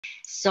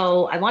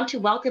So I want to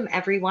welcome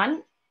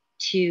everyone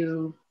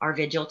to our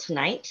vigil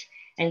tonight,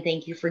 and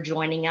thank you for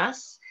joining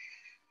us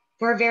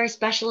for a very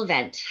special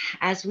event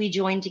as we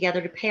join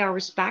together to pay our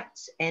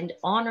respects and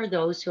honor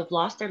those who have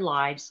lost their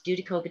lives due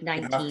to COVID-19.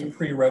 You have to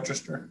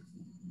pre-register.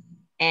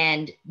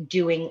 And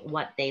doing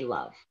what they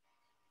love.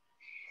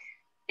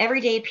 Every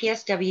day,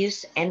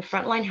 PSWs and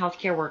frontline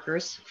healthcare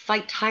workers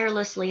fight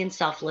tirelessly and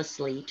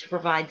selflessly to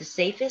provide the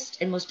safest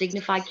and most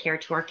dignified care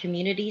to our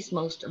community's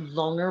most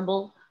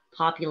vulnerable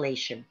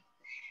population.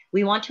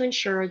 We want to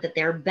ensure that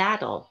their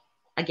battle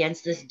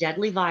against this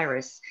deadly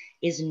virus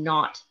is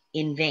not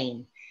in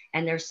vain,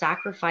 and their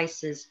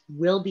sacrifices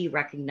will be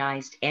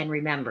recognized and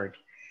remembered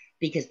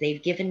because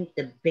they've given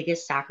the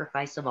biggest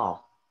sacrifice of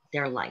all,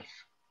 their life.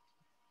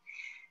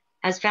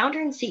 As founder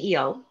and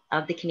CEO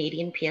of the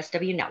Canadian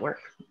PSW Network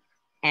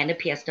and a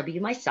PSW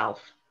myself,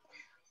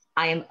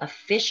 I am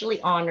officially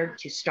honored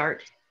to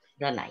start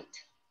the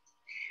night.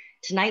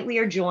 Tonight, we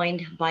are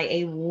joined by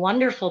a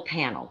wonderful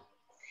panel.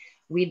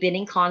 We've been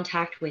in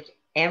contact with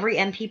every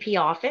MPP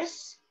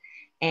office,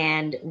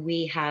 and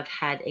we have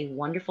had a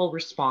wonderful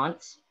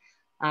response.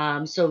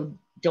 So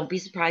don't be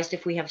surprised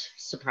if we have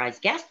surprise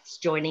guests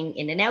joining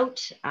in and out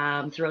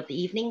throughout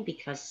the evening,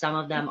 because some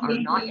of them are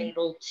not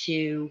able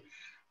to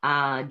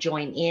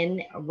join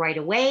in right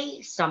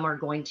away. Some are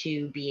going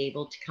to be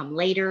able to come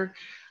later.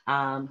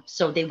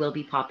 So they will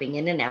be popping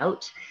in and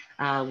out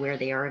where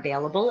they are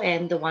available.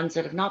 And the ones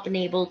that have not been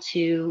able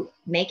to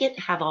make it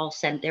have all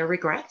sent their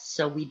regrets.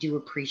 So we do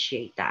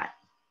appreciate that.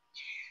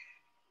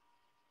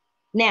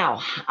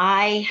 Now,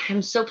 I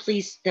am so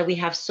pleased that we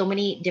have so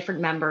many different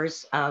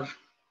members of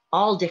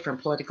all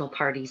different political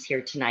parties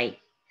here tonight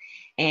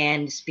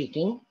and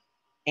speaking,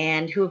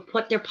 and who have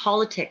put their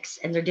politics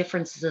and their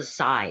differences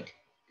aside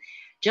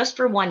just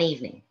for one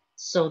evening,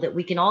 so that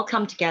we can all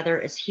come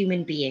together as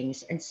human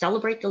beings and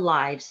celebrate the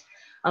lives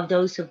of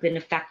those who've been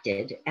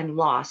affected and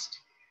lost.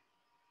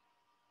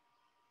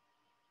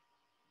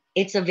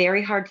 It's a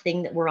very hard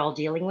thing that we're all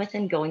dealing with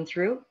and going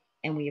through,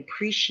 and we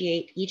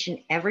appreciate each and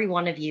every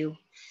one of you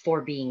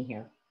for being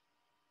here.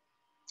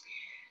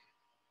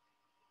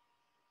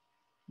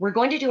 We're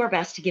going to do our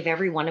best to give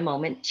everyone a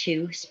moment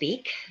to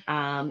speak,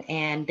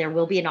 and there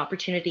will be an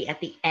opportunity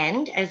at the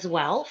end as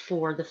well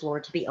for the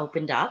floor to be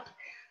opened up.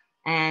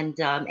 And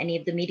any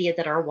of the media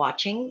that are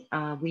watching,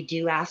 we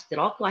do ask that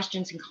all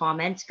questions and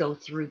comments go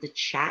through the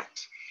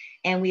chat.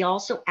 And we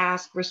also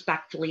ask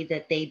respectfully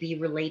that they be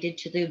related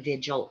to the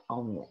vigil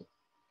only.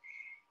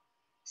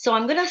 So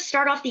I'm going to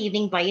start off the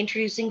evening by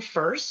introducing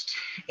first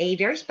a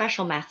very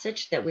special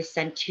message that was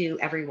sent to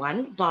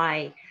everyone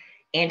by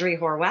Andrea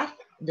Horwath,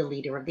 the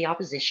leader of the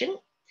opposition.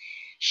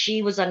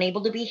 She was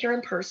unable to be here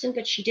in person,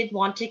 but she did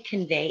want to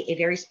convey a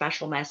very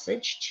special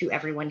message to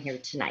everyone here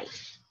tonight.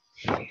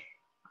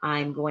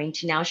 I'm going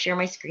to now share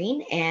my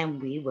screen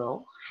and we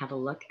will have a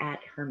look at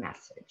her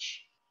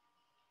message.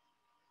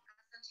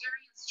 As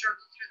Ontarians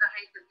struggle through the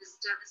height of this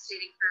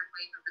devastating third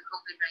wave of the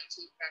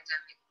COVID-19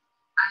 pandemic,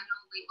 I know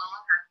we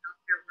all have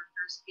healthcare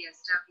workers,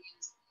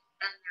 PSWs,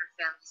 and their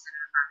families in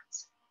our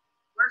hearts.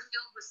 We're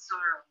filled with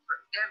sorrow for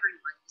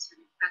everyone who's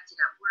been infected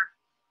at work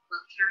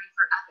while caring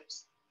for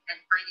others and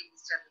fighting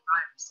this deadly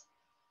virus.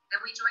 And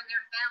we join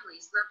their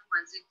families, loved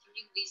ones, and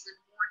communities in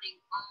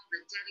mourning all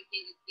the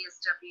dedicated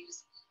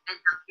PSWs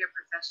and healthcare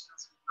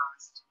professionals we've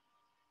lost.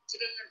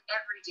 Today and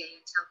every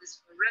day until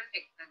this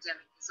horrific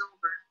pandemic is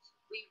over,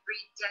 we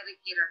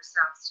rededicate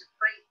ourselves to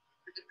fight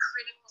for the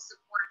critical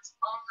supports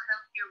all the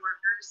healthcare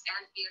workers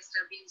and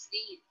PSWs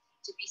need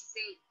to be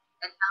safe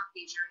and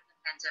healthy during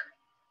the pandemic.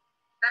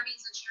 That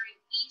means ensuring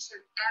each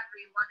and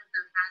every one of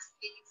them has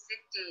paid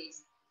sick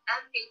days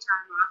and paid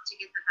time off to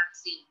get the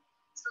vaccine,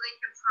 so they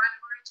can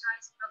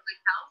prioritize public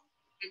health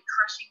and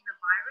crushing the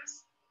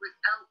virus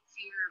without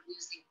fear of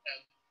losing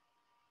pay.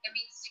 It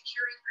means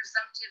securing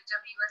presumptive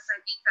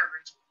WSIB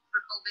coverage for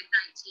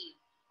COVID-19,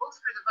 both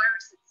for the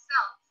virus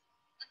itself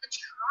and the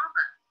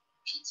trauma,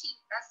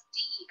 PTSD,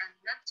 and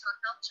mental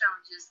health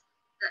challenges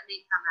that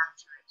may come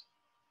after it.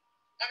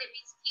 And it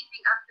means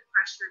keeping up the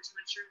pressure to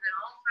ensure that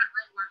all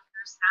frontline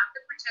workers have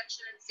the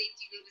protection and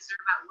safety they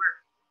deserve at work,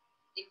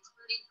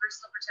 including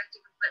personal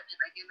protective equipment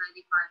like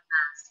N95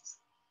 masks.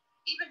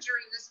 Even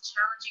during this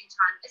challenging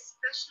time,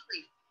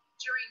 especially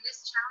during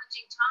this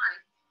challenging time,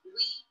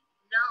 we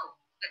know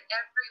that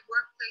every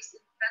workplace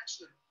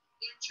infection,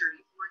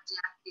 injury, or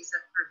death is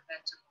a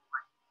preventable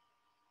one.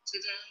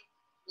 Today,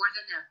 more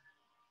than ever,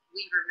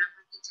 we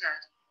remember the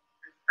dead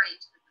and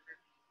fight for the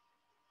living.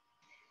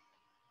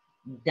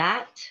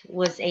 That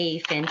was a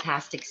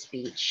fantastic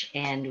speech,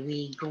 and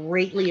we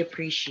greatly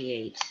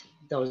appreciate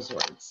those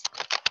words.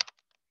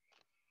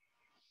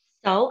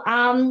 So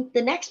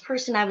the next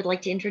person I would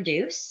like to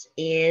introduce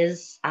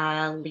is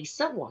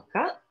Lisa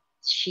Wauchope.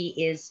 She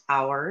is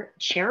our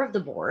chair of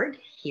the board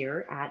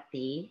here at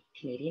the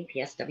Canadian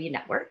PSW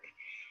Network.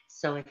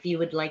 So if you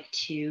would like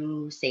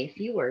to say a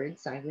few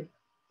words, I would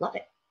love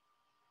it.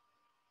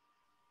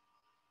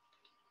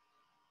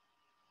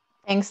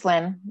 Thanks,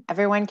 Lynn.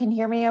 Everyone can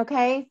hear me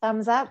okay?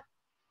 Thumbs up?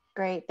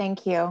 Great,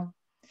 thank you.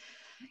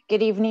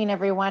 Good evening,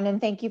 everyone,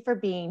 and thank you for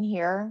being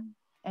here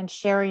and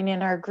sharing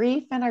in our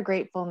grief and our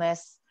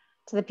gratefulness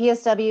to the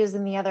PSWs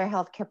and the other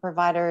healthcare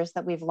providers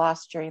that we've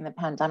lost during the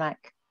pandemic.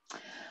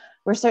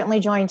 We're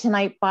certainly joined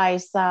tonight by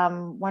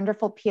some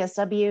wonderful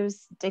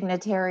PSWs,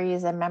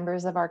 dignitaries, and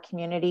members of our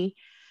community.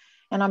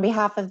 And on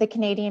behalf of the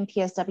Canadian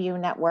PSW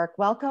Network,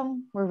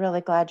 welcome. We're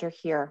really glad you're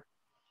here.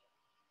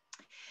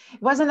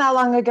 It wasn't that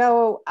long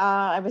ago,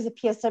 I was a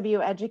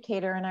PSW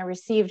educator and I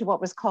received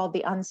what was called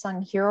the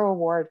Unsung Hero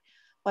Award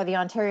by the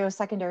Ontario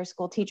Secondary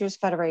School Teachers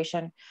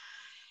Federation.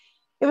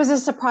 It was a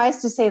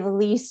surprise to say the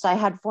least. I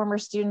had former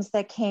students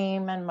that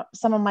came and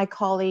some of my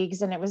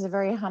colleagues, and it was a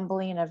very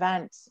humbling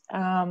event. But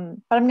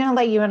I'm gonna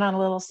let you in on a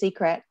little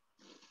secret.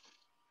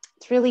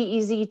 It's really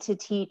easy to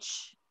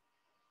teach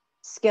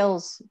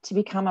skills to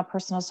become a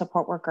personal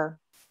support worker.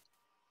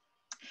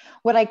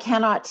 What I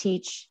cannot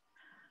teach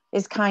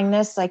is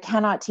kindness. I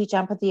cannot teach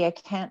empathy. I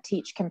can't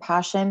teach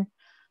compassion,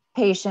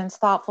 patience,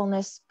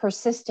 thoughtfulness,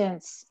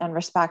 persistence, and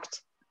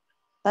respect.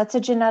 That's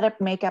a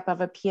genetic makeup of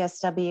a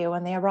PSW,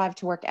 and they arrive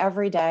to work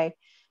every day.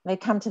 They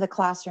come to the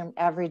classroom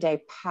every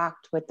day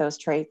packed with those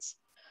traits.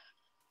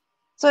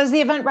 So as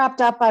the event wrapped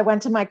up, I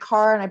went to my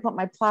car and I put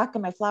my plaque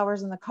and my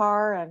flowers in the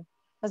car. And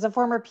as a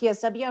former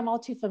PSW, I'm all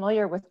too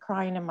familiar with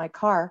crying in my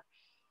car.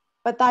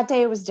 But that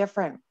day it was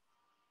different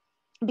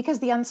because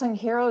the unsung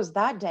heroes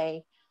that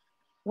day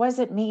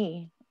wasn't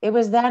me. It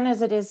was then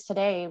as it is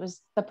today. It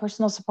was the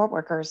personal support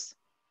workers.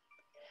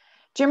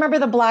 Do you remember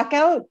the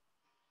blackout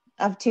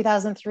of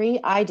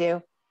 2003? I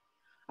do.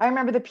 I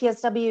remember the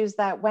PSWs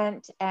that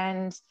went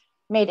and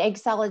made egg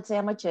salad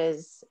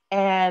sandwiches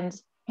and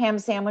ham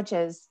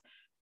sandwiches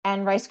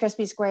and Rice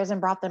Krispie squares and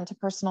brought them to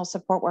personal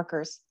support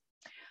workers.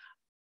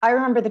 I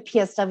remember the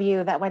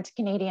PSW that went to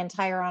Canadian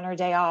Tire on her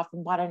day off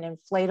and bought an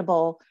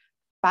inflatable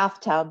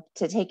bathtub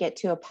to take it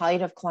to a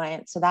palliative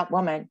client so that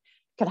woman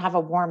could have a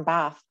warm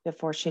bath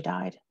before she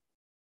died.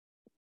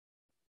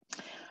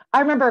 I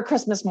remember a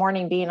Christmas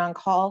morning being on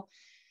call.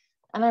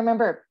 And I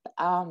remember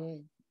a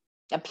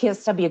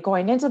PSW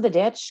going into the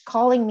ditch,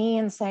 calling me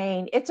and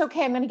saying, "It's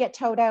okay, I'm gonna get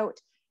towed out,"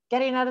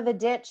 getting out of the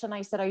ditch. And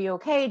I said, "Are you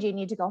okay? Do you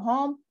need to go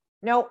home?"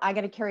 "No, I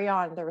gotta carry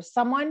on." There was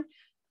someone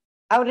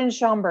out in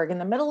Schaumburg in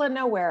the middle of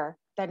nowhere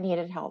that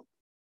needed help.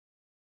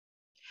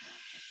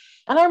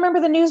 And I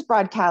remember the news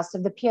broadcast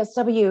of the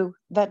PSW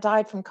that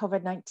died from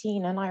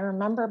COVID-19. And I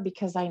remember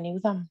because I knew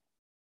them.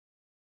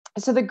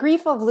 So the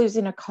grief of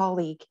losing a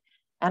colleague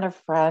and a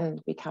friend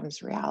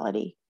becomes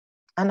reality.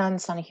 An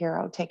unsung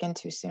hero taken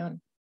too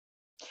soon.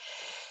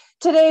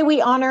 Today,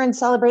 we honor and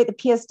celebrate the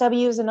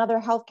PSWs and other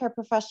healthcare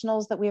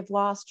professionals that we have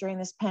lost during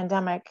this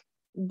pandemic.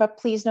 But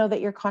please know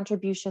that your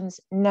contributions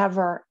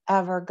never,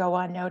 ever go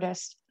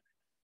unnoticed.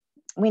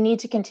 We need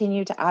to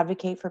continue to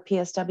advocate for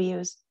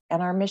PSWs,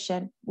 and our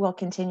mission will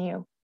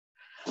continue.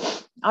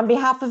 On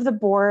behalf of the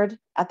board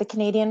at the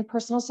Canadian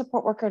Personal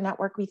Support Worker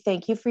Network, we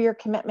thank you for your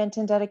commitment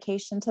and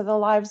dedication to the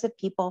lives of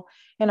people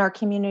in our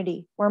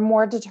community. We're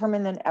more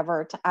determined than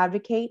ever to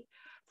advocate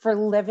for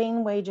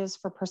living wages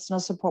for personal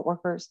support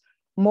workers,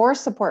 more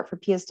support for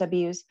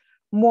PSWs,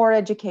 more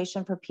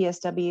education for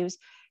PSWs,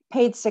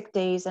 paid sick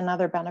days, and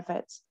other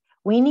benefits.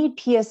 We need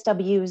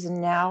PSWs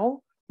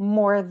now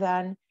more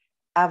than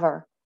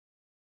ever.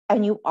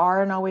 And you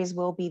are and always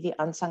will be the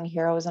unsung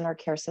heroes in our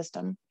care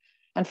system.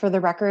 And for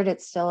the record,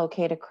 it's still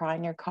okay to cry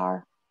in your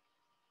car.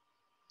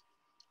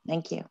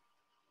 Thank you.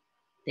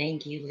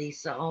 Thank you,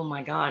 Lisa. Oh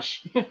my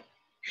gosh.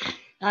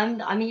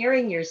 I'm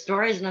hearing your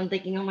stories and I'm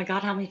thinking, oh my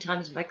God, how many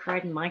times have I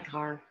cried in my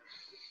car?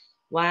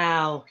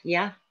 Wow.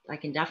 Yeah, I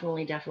can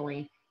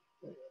definitely,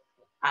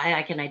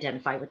 I can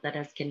identify with that,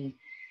 as can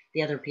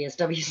the other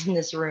PSWs in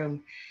this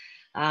room.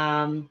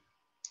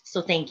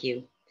 So thank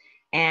you.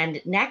 And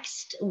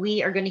next,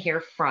 we are going to hear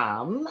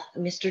from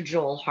Mr.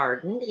 Joel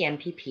Harden, the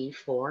MPP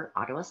for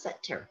Ottawa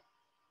Centre.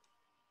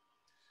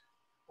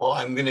 Well,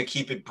 I'm going to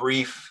keep it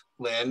brief,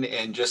 Lynn,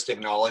 and just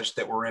acknowledge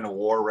that we're in a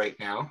war right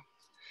now.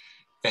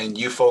 And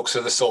you folks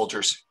are the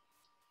soldiers.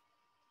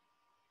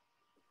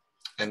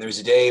 And there's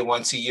a day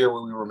once a year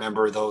where we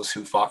remember those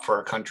who fought for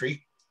our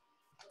country.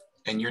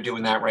 And you're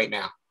doing that right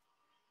now.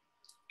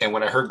 And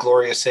when I heard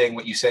Gloria saying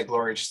what you said,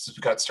 Gloria, just as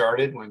we got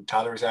started, when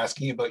Tyler was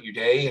asking you about your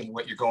day and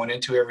what you're going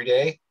into every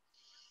day,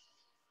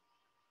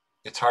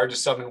 it's hard to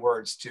summon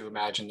words to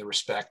imagine the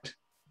respect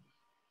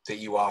that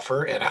you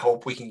offer. And I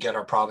hope we can get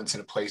our province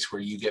in a place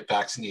where you get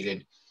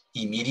vaccinated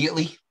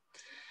immediately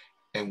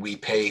and we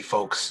pay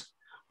folks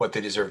what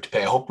they deserve to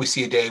pay. I hope we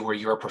see a day where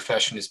your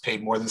profession is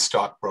paid more than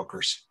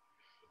stockbrokers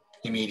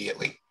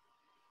immediately.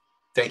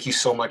 Thank you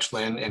so much,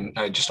 Lynn. And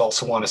I just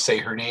also want to say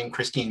her name,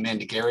 Christine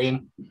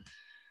Mandigarian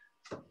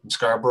from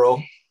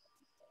Scarborough.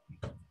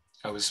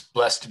 I was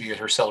blessed to be at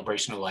her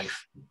celebration of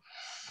life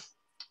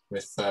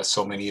with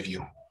so many of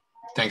you.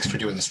 Thanks for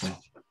doing this, Lynn.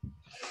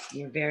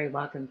 You're very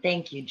welcome.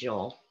 Thank you,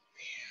 Joel.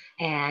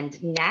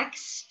 And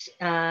next,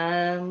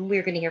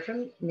 we're going to hear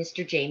from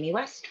Mr. Jamie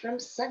West from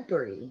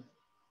Sudbury.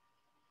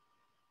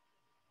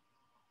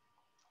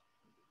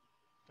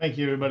 Thank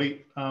you,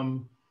 everybody.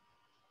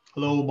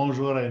 Hello,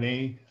 bonjour,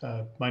 René.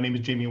 My name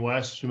is Jamie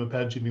West. Je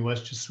m'appelle Jamie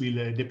West. Je suis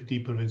le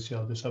député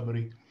provincial de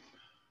Sudbury.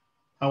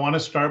 I want to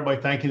start by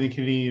thanking the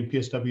Canadian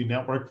PSW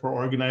Network for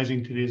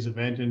organizing today's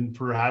event and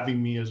for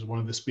having me as one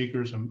of the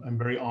speakers. I'm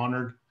very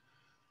honored.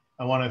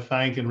 I want to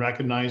thank and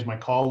recognize my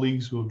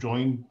colleagues who have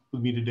joined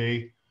with me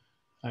today.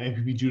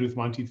 MPP Judith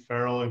Monteith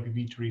Farrell,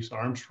 MPP Teresa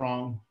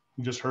Armstrong.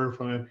 We just heard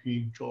from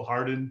MPP Joel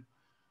Harden,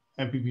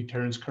 MPP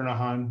Terence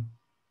Kernahan.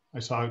 I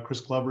saw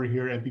Chris Glover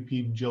here,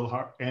 MPP Jill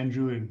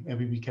Andrew, and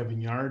MPP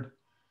Kevin Yard,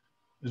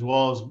 as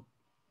well as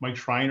Mike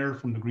Schreiner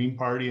from the Green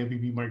Party,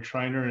 MPP Mike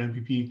Schreiner, and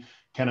MPP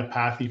Kenneth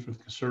Pathy from the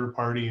Conservative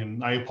Party.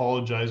 And I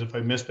apologize if I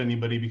missed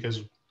anybody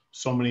because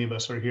so many of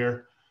us are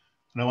here.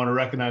 And I want to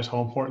recognize how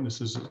important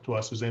this is to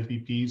us as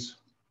MPPs.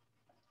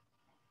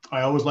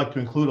 I always like to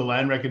include a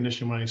land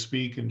recognition when I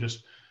speak, and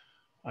just,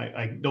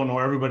 I don't know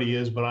where everybody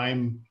is, but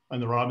I'm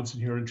on the Robinson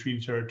Huron Treaty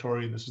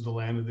Territory. This is the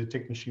land of the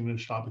Tikmashima and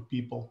Shawpik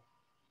people.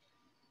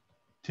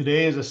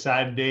 Today is a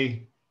sad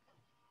day.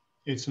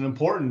 It's an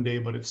important day,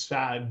 but it's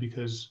sad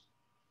because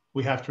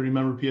we have to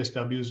remember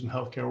PSWs and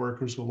healthcare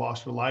workers who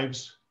lost their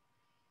lives.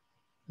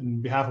 On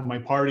behalf of my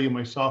party and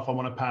myself, I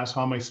want to pass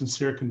on my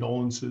sincere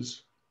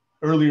condolences.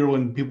 Earlier,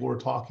 when people were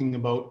talking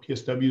about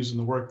PSWs and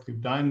the work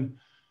they've done,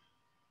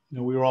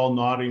 we were all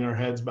nodding our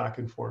heads back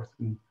and forth,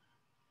 and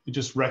it's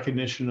just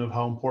recognition of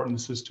how important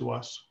this is to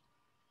us.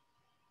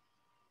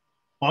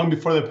 Long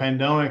before the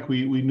pandemic,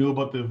 we knew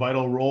about the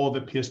vital role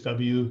that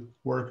PSW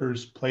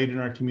workers played in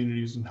our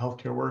communities and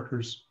healthcare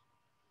workers.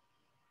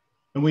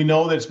 And we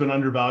know that it's been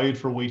undervalued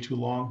for way too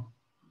long.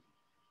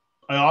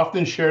 I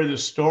often share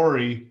this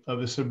story of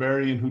the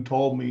Siberian who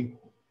told me,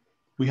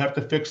 we have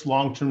to fix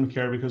long-term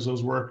care because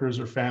those workers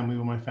are family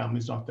when my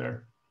family's not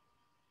there.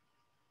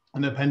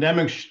 And the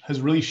pandemic has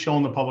really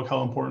shown the public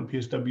how important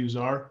PSWs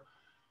are.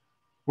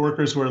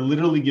 Workers who are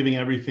literally giving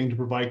everything to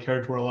provide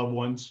care to our loved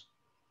ones.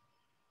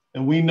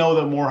 And we know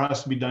that more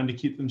has to be done to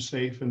keep them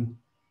safe. And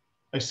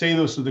I say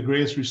this with the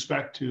greatest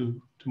respect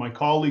to my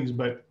colleagues,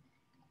 but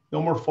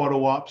no more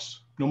photo ops,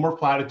 no more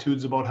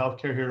platitudes about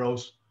healthcare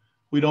heroes.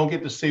 We don't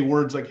get to say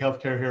words like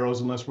healthcare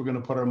heroes unless we're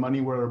going to put our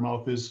money where our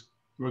mouth is.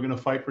 We're going to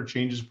fight for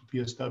changes for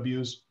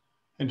PSWs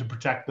and to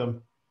protect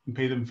them and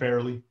pay them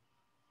fairly.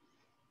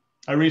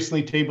 I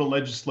recently tabled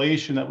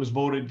legislation that was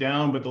voted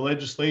down, but the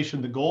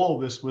legislation, the goal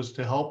of this was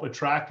to help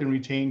attract and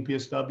retain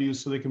PSWs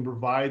so they can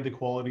provide the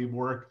quality of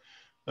work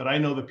that I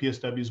know the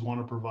PSWs want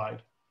to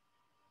provide.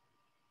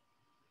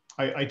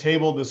 I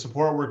tabled the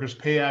Support Workers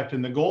Pay Act,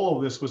 and the goal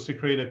of this was to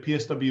create a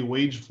PSW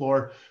wage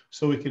floor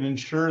so we can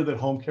ensure that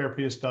home care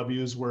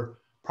PSWs were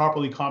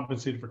properly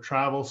compensated for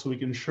travel, so we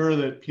can ensure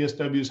that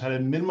PSWs had a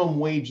minimum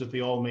wage that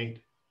they all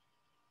made.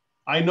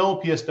 I know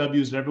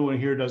PSWs, and everyone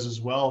here does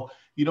as well,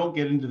 you don't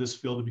get into this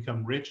field to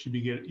become rich, you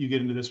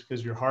get into this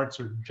because your hearts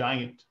are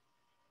giant.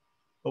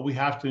 But we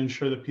have to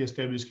ensure that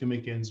PSWs can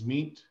make ends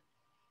meet.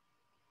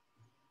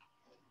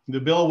 The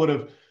bill would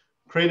have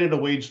created a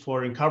wage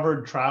floor and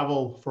covered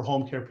travel for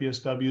home care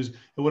PSWs.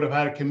 It would have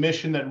had a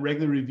commission that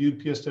regularly reviewed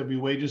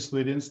PSW wages so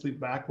they didn't sleep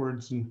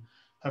backwards, and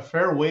have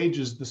fair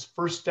wages, this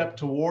first step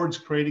towards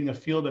creating a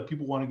field that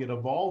people want to get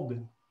involved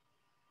in.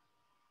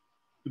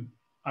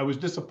 I was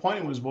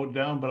disappointed when it was voted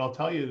down, but I'll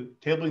tell you,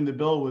 tabling the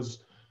bill was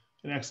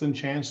an excellent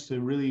chance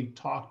to really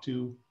talk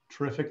to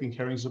terrific and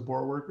caring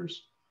support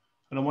workers.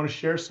 And I want to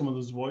share some of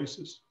those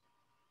voices.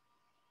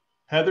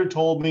 Heather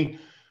told me,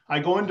 I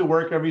go into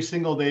work every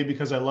single day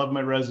because I love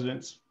my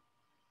residents.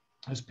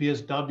 As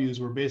PSWs,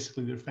 we're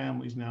basically their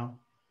families now.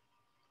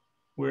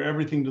 We're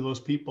everything to those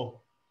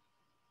people.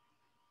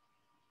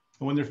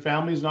 And when their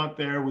family's not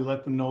there, we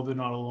let them know they're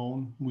not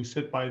alone. We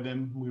sit by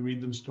them, we read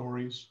them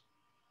stories.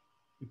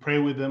 We pray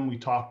with them, we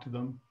talk to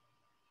them.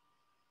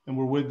 And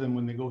we're with them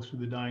when they go through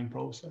the dying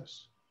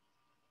process.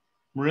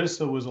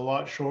 Marissa was a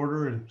lot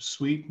shorter and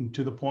sweet and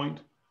to the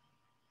point.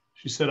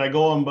 She said, I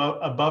go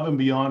above and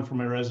beyond for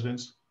my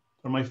residents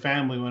or my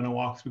family when I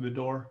walk through the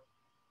door.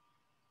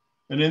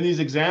 And in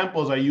these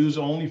examples, I use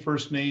only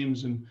first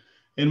names. And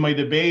in my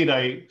debate,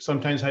 I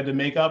sometimes had to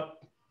make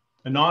up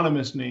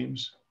anonymous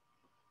names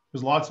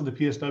because lots of the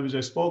PSWs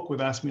I spoke with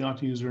asked me not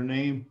to use their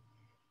name.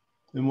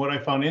 And what I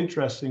found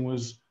interesting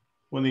was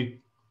when they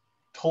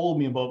told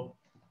me about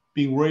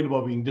being worried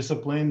about being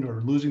disciplined or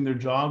losing their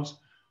jobs,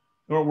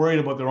 they weren't worried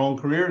about their own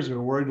careers. They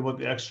were worried about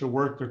the extra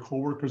work their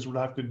coworkers would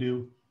have to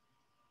do.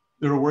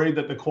 They were worried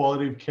that the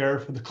quality of care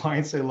for the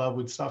clients they love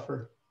would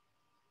suffer.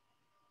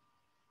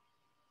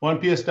 One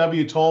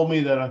PSW told me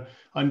that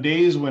on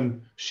days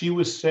when she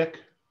was sick,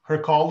 her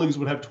colleagues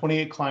would have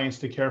 28 clients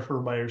to care for her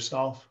by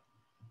herself.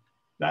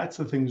 That's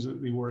the things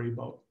that they worry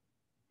about.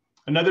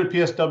 Another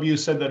PSW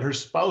said that her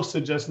spouse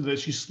suggested that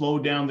she slow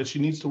down, that she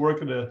needs to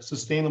work at a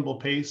sustainable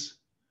pace.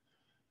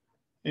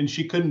 And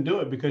she couldn't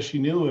do it because she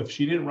knew if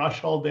she didn't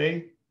rush all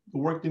day, the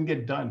work didn't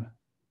get done.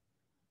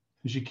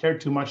 And she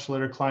cared too much to let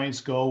her clients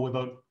go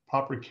without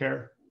proper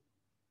care.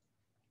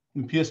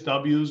 And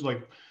PSWs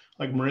like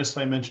Marissa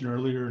I mentioned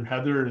earlier, and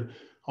Heather, and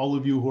all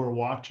of you who are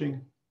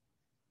watching,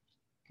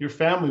 your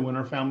family when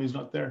our family's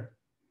not there.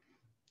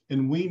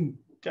 And we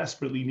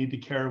desperately need to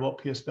care about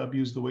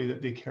PSWs the way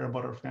that they care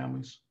about our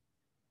families.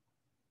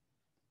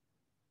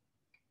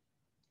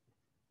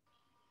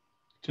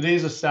 Today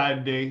is a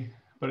sad day,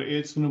 but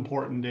it's an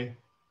important day.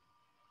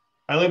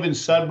 I live in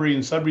Sudbury,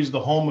 and Sudbury is the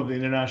home of the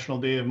International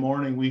Day of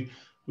Mourning.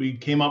 We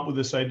came up with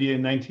this idea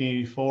in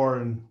 1984,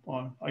 and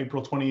on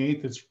April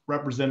 28th, it's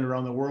represented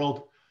around the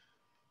world.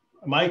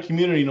 My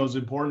community knows the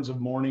importance of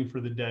mourning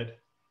for the dead.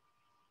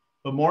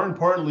 But more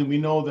importantly, we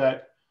know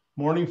that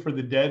mourning for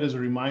the dead is a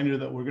reminder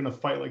that we're going to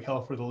fight like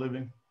hell for the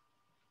living.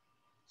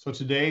 So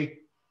today,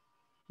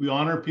 we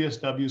honor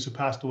PSWs who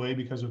passed away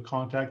because of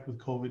contact with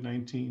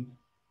COVID-19.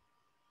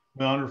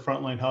 We honor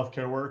frontline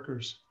healthcare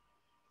workers.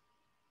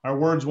 Our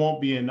words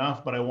won't be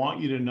enough, but I want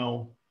you to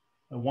know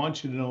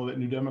that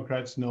New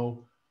Democrats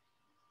know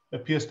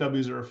that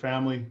PSWs are a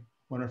family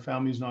when our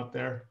family's not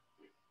there,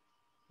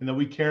 and that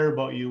we care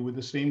about you with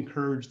the same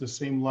courage, the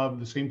same love,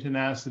 the same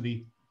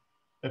tenacity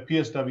that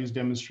PSWs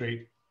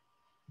demonstrate.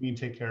 You can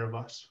take care of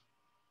us.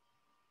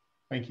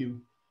 Thank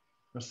you.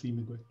 Merci,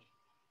 Miguel.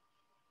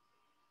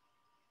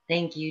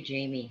 Thank you,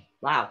 Jamie.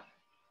 Wow.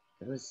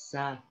 It was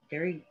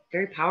very,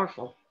 very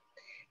powerful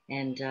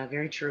and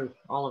very true.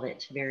 All of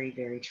it. Very,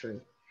 very true.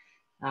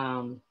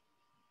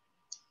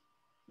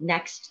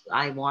 Next,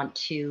 I want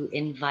to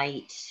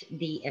invite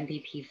the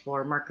MPP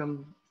for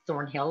Markham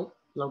Thornhill,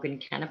 Logan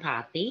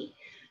Kanapathy,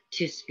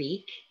 to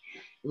speak.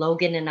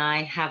 Logan and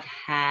I have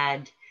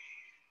had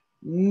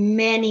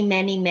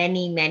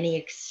many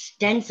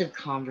extensive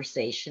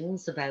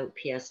conversations about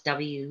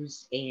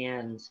PSWs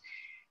and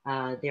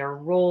their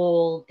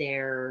role,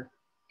 their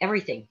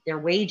everything, their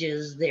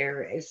wages,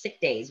 their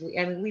sick days.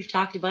 I mean, we've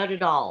talked about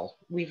it all.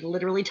 We've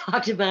literally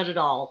talked about it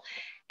all.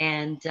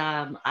 And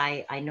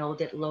I know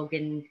that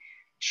Logan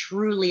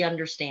truly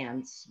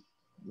understands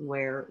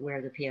where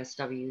the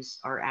PSWs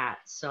are at.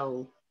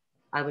 So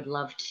I would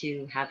love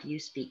to have you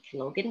speak.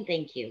 Logan,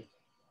 thank you.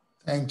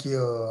 Thank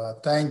you.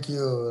 Thank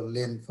you,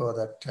 Lynn, for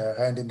that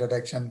kind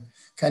introduction.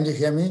 Can you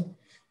hear me?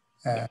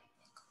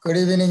 Good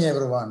evening,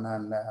 everyone.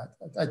 And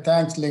I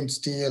thank Lynn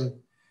Steele,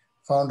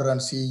 founder and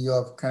CEO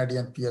of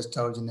Canadian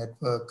PSW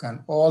Network,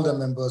 and all the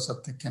members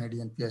of the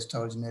Canadian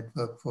PSW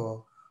Network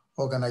for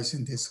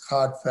organizing this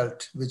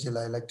heartfelt vigil.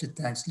 I like to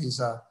thank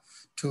Lisa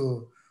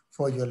too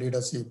for your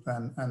leadership,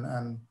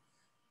 and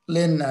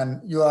Lynn,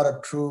 and you are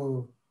a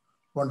true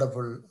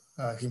wonderful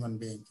human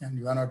being, and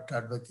you are not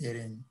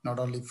advocating not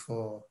only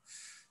for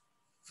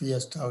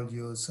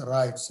PSW's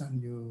rights,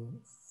 and you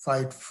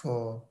fight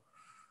for,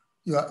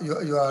 you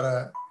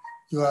are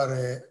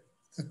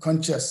a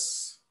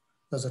conscious,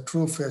 there's a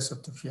true face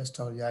of the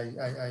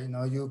PSW. I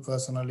know you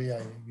personally,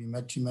 we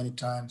met you many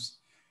times,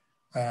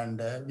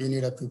 and we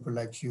need people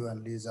like you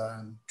and Lisa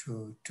and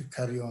to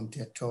carry on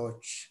their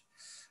torch.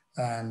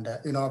 And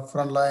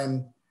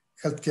frontline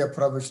healthcare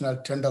professional,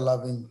 tender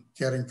loving,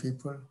 caring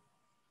people,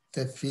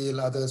 they feel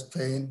others'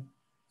 pain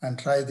and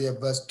try their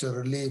best to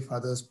relieve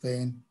others'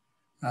 pain.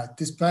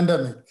 This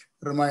pandemic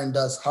reminds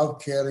us how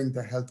caring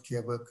the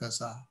healthcare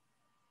workers are.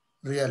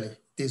 Really,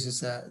 this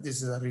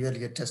is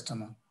really a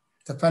testament.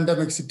 The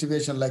pandemic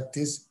situation like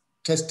this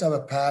test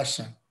our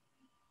passion,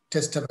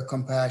 test our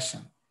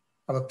compassion.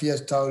 Our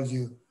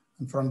PSW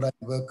and frontline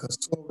workers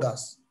showed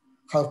us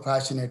how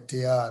passionate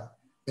they are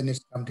when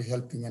it comes to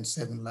helping and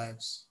saving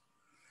lives.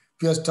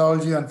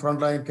 PSW and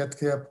frontline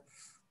healthcare,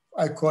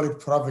 I call it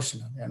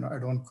professional. I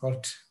don't call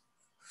it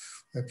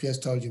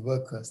PSW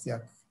workers. They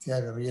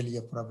are really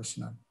a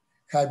professional.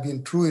 Have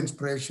been true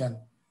inspiration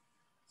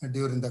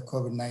during the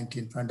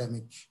COVID-19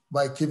 pandemic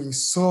by giving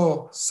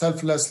so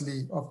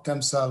selflessly of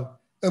themselves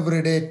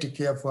every day to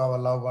care for our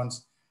loved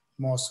ones,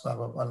 most of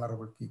our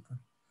vulnerable people.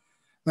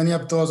 Many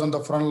of those on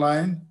the front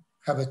line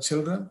have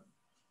children.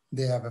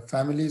 They have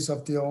families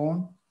of their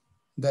own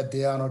that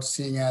they are not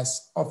seeing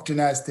as often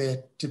as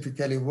they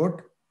typically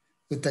would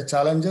with the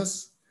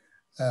challenges.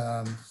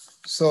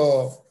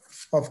 So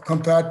of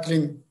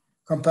combating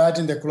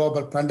the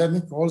global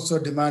pandemic, also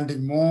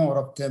demanding more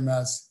of them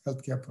as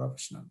healthcare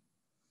professionals.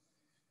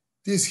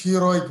 These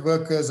heroic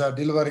workers are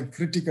delivering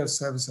critical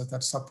services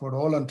that support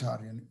all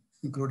Ontarians,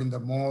 including the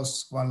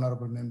most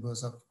vulnerable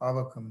members of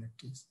our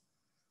communities,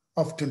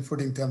 often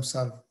putting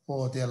themselves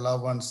or their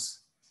loved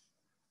ones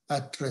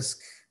at risk.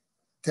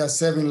 They are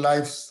saving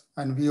lives,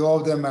 and we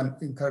owe them an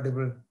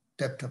incredible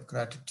debt of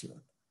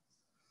gratitude.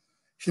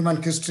 Human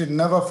history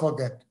never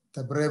forget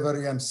the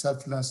bravery and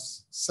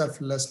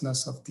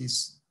selflessness of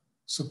these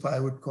I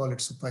would call it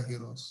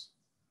superheroes.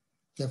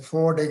 They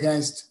fought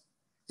against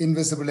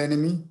invisible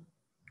enemy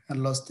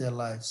and lost their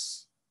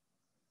lives.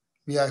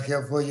 We are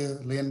here for you,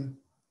 Lynn.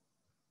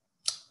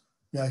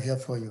 We are here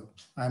for you.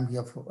 I'm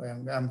here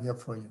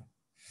for you.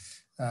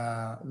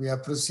 We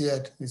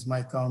appreciate, is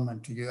my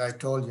comment to you. I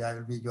told you I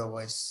will be your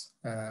voice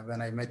when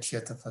I met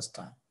you the first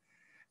time.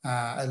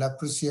 I'll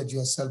appreciate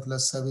your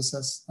selfless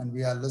services, and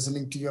we are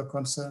listening to your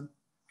concern.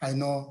 I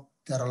know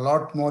there are a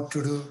lot more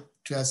to do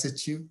to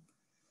assist you.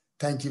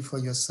 Thank you for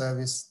your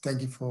service.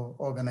 Thank you for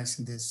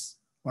organizing this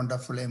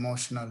wonderful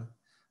emotional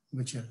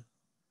vigil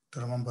to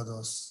remember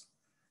those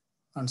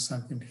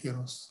unsung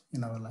heroes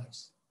in our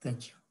lives.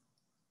 Thank you.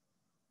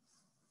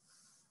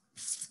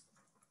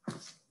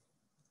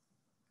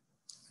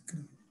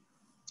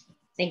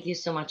 Thank you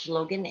so much,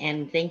 Logan,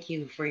 and thank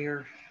you for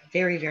your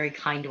very, very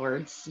kind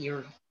words.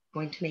 You're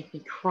going to make me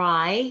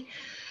cry.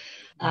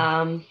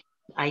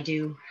 I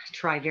do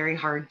try very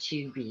hard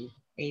to be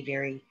a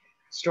very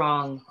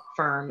strong,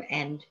 firm,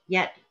 and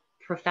yet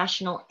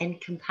professional and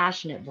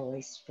compassionate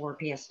voice for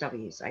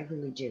PSWs. I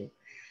really do.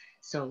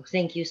 So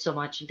thank you so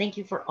much. And thank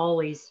you for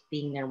always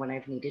being there when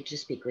I've needed to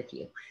speak with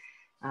you.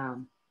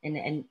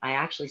 And I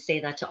actually say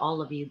that to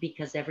all of you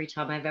because every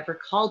time I've ever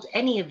called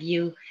any of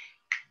you,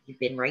 you've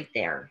been right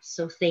there.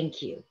 So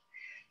thank you.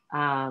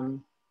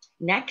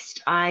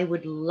 Next, I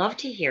would love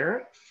to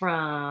hear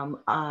from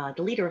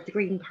the leader of the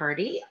Green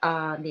Party, the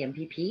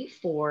MPP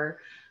for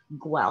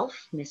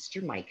Guelph,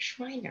 Mr. Mike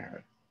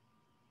Schreiner.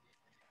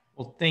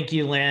 Well, thank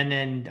you, Lynn.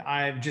 And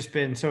I've just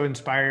been so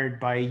inspired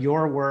by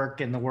your work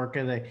and the work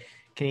of the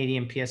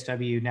Canadian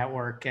PSW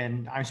network.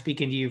 And I'm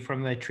speaking to you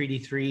from the Treaty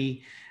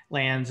 3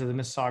 lands of the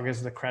Mississaugas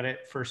of the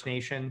Credit First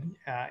Nation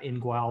in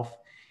Guelph.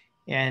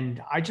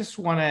 And I just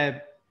want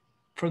to,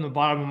 from the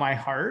bottom of my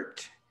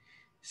heart,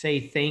 say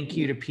thank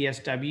you to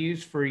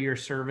PSWs for your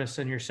service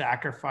and your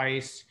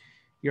sacrifice,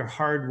 your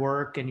hard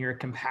work and your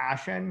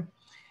compassion,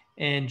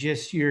 and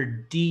just your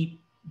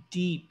deep,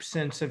 deep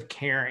sense of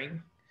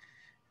caring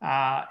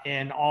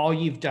and all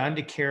you've done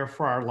to care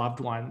for our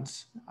loved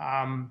ones.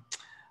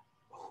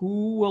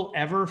 Who will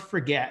ever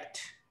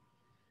forget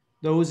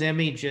those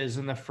images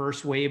in the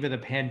first wave of the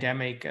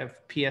pandemic of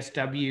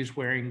PSWs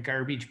wearing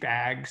garbage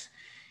bags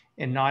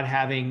and not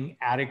having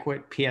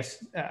adequate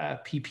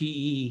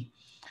PPE?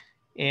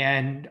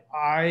 And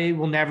I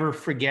will never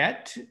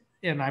forget,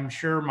 and I'm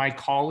sure my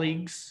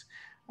colleagues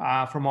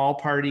from all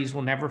parties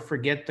will never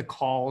forget the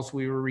calls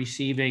we were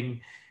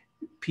receiving,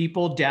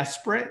 people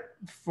desperate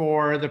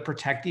for the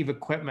protective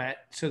equipment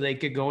so they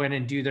could go in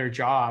and do their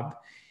job.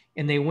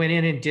 And they went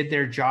in and did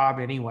their job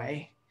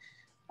anyway,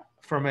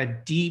 from a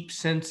deep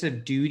sense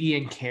of duty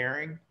and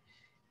caring.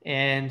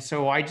 And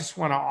so I just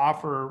want to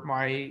offer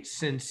my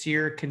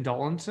sincere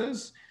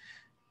condolences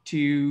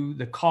to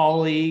the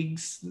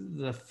colleagues,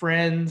 the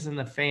friends, and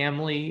the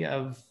family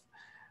of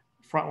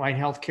frontline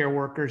healthcare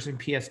workers and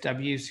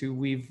PSWs who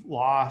we've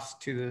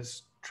lost to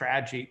this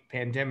tragic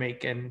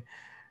pandemic, and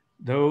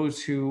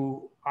those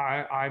who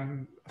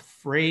I'm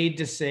afraid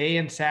to say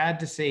and sad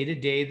to say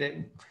today that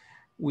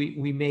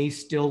we may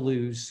still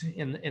lose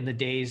in the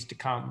days to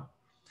come.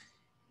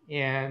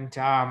 And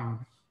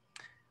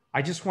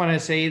I just want to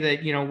say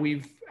that, you know,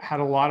 we've had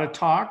a lot of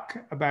talk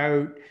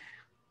about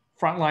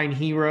frontline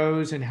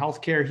heroes and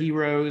healthcare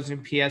heroes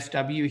and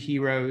PSW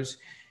heroes.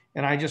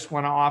 And I just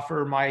want to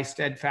offer my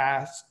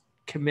steadfast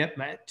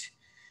commitment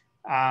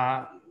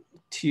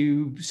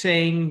to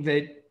saying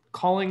that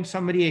calling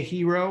somebody a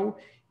hero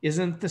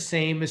isn't the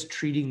same as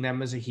treating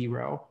them as a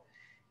hero.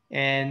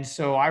 And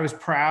so I was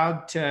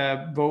proud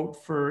to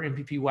vote for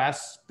MPP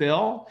West's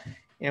bill,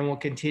 and will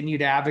continue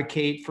to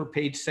advocate for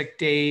paid sick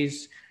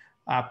days,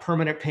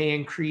 permanent pay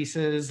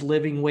increases,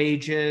 living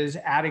wages,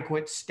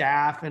 adequate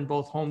staff in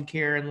both home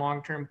care and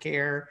long-term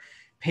care,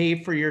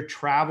 pay for your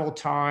travel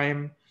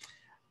time,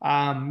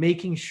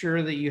 making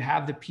sure that you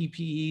have the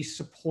PPE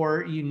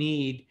support you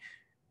need,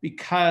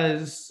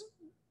 because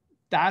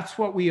that's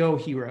what we owe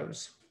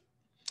heroes.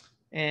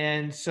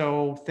 And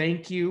so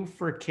thank you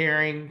for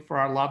caring for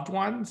our loved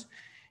ones,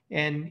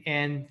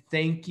 and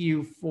thank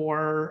you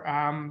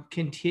for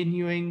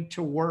continuing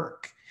to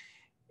work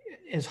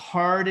as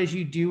hard as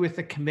you do with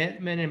the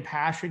commitment and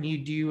passion you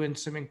do in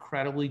some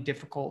incredibly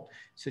difficult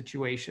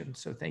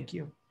situations. So thank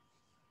you.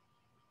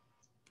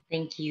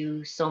 Thank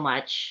you so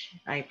much.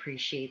 I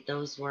appreciate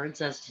those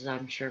words, as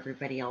I'm sure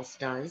everybody else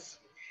does.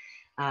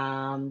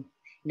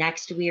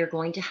 Next, we are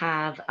going to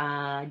have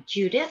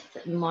Judith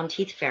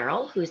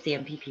Monteith-Farrell, who's the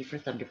MPP for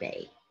Thunder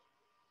Bay.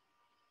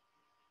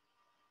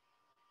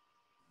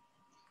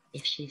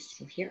 If she's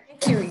still here.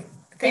 Thank you.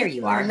 There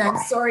you are. And I'm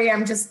sorry,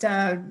 I'm just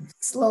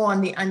slow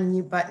on the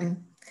unmute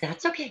button.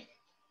 That's okay.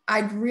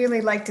 I'd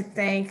really like to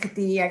thank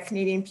the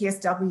Canadian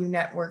PSW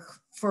Network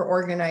for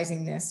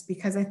organizing this,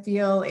 because I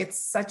feel it's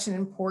such an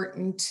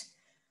important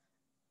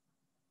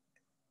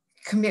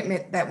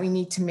commitment that we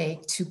need to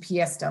make to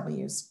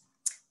PSWs.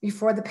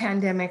 Before the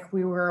pandemic,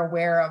 we were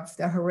aware of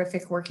the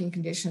horrific working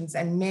conditions,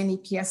 and many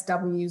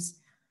PSWs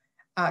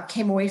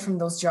came away from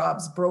those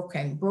jobs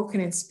broken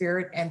in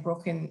spirit and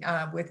broken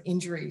with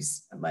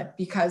injuries, but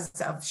because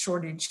of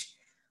shortage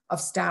of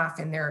staff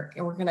in their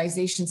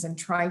organizations and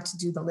trying to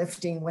do the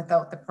lifting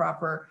without the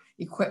proper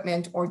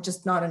equipment or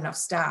just not enough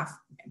staff,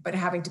 but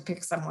having to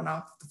pick someone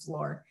off the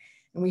floor.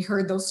 And we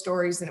heard those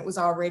stories, and it was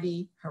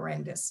already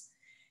horrendous.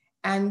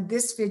 And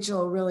this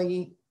vigil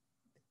really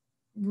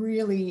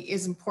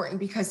is important,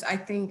 because I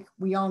think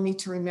we all need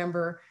to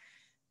remember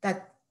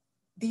that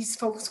these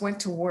folks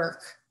went to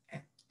work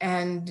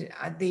and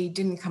they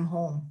didn't come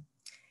home,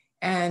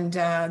 and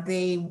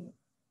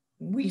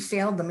we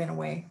failed them in a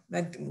way.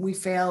 That we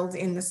failed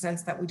in the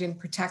sense that we didn't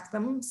protect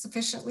them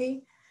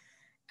sufficiently.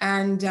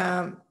 And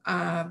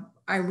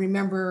I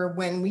remember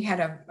when we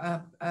had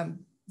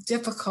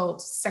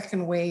difficult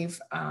second wave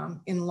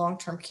in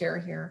long-term care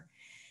here.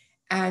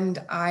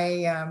 And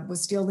I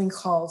was fielding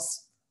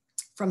calls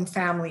from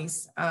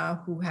families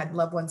who had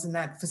loved ones in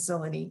that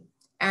facility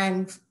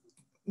and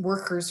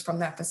workers from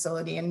that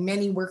facility. And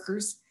many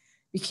workers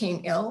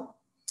became ill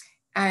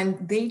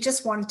and they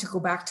just wanted to go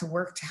back to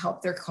work to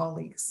help their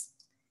colleagues.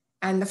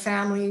 And the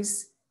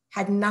families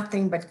had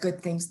nothing but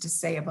good things to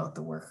say about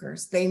the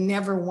workers. They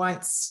never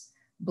once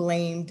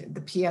blamed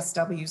the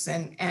PSWs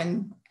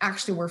and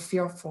actually were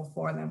fearful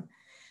for them.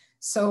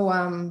 So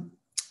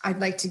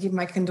I'd like to give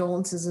my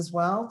condolences as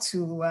well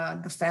to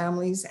the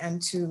families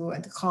and to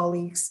the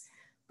colleagues,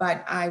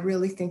 but I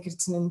really think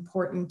it's an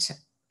important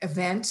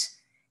event,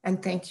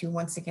 and thank you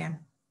once again.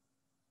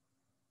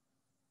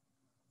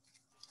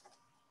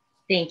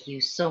 Thank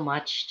you so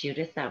much,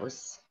 Judith. That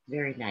was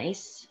very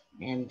nice.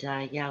 And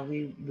yeah,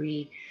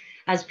 we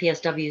as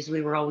PSWs,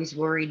 we were always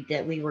worried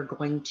that we were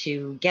going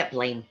to get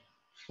blamed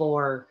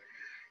for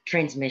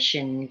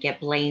transmission, get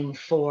blamed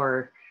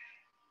for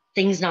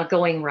things not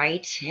going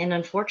right. And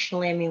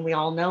unfortunately, I mean, we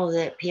all know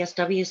that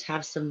PSWs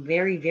have some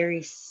very,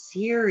 very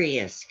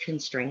serious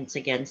constraints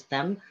against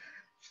them,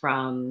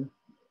 from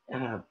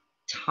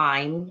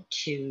time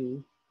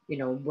to, you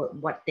know,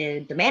 what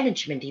the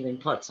management even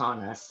puts on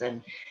us.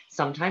 And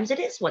sometimes it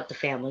is what the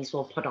families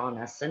will put on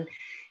us. And,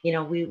 you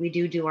know, we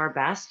do our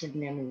best,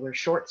 and then we're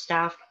short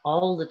staffed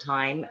all the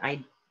time.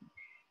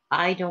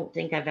 I don't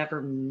think I've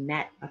ever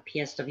met a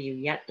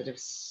PSW yet that have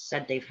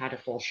said they've had a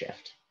full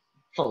shift,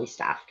 fully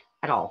staffed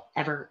at all,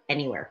 ever,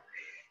 anywhere.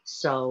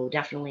 So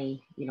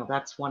definitely, you know,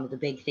 that's one of the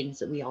big things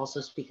that we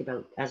also speak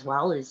about as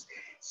well, is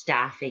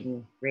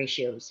staffing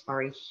ratios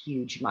are a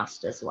huge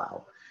must as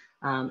well.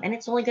 And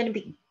it's only going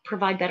to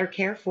provide better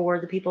care for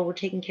the people we're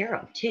taking care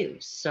of too.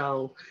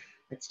 So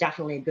it's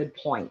definitely a good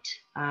point.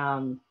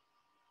 And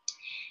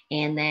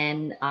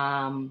then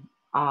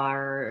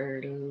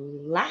our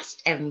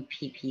last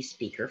MPP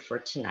speaker for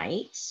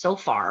tonight so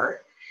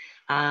far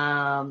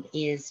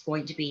is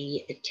going to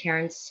be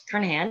Terence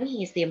Kernahan.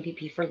 He's the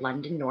MPP for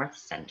London North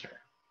Centre.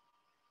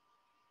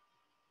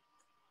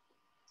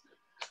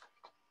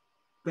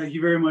 Thank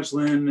you very much,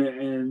 Lynn.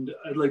 And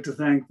I'd like to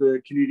thank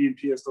the Canadian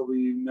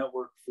PSW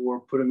Network for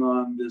putting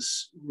on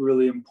this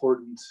really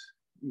important,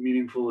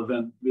 meaningful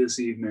event this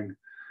evening.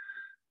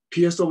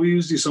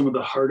 PSWs do some of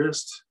the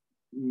hardest,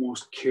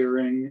 most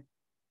caring,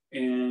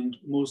 and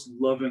most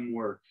loving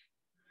work.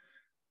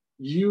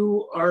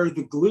 You are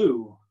the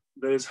glue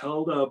that has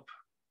held up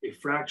a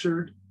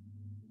fractured,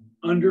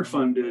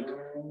 underfunded,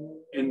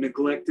 and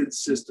neglected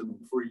system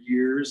for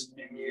years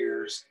and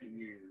years and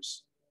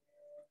years.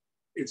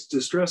 It's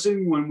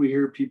distressing when we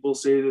hear people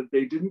say that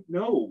they didn't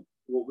know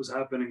what was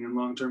happening in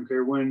long-term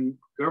care when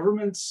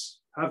governments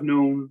have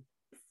known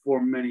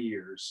for many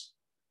years.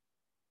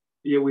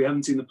 Yet we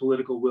haven't seen the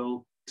political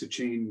will to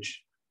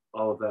change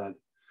all of that.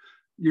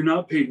 You're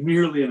not paid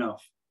nearly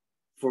enough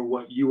for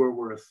what you are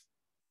worth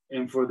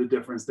and for the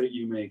difference that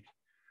you make.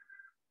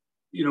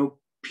 You know,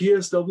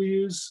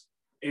 PSWs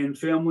and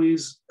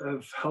families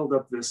have held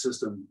up this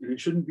system, and it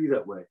shouldn't be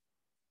that way.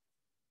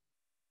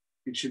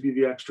 It should be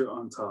the extra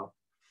on top.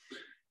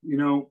 You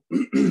know,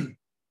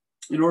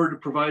 in order to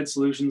provide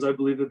solutions, I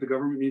believe that the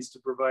government needs to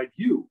provide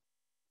you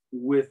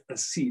with a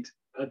seat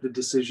at the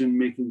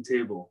decision-making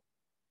table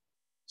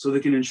so they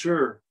can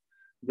ensure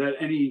that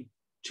any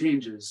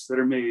changes that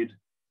are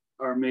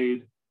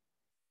made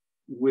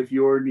with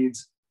your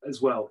needs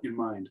as well in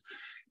mind.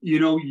 You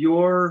know,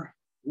 your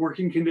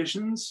working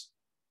conditions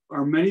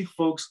are many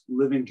folks'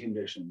 living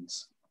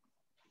conditions,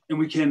 and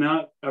we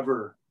cannot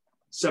ever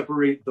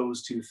separate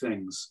those two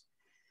things.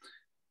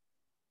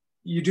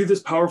 You do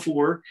this powerful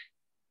work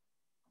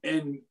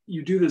and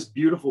you do this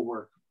beautiful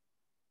work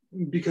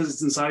because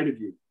it's inside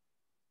of you,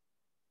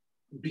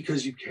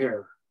 because you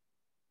care,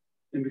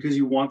 and because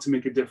you want to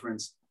make a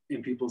difference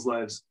in people's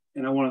lives.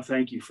 And I want to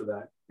thank you for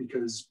that,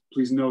 because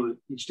please know that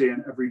each day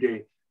and every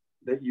day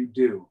that you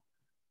do,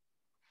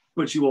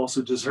 but you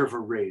also deserve a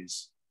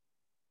raise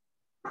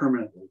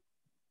permanently,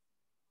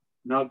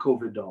 not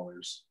COVID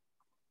dollars.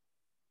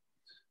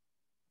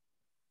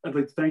 I'd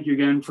like to thank you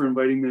again for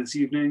inviting me this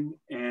evening,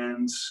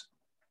 and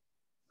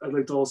I'd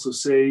like to also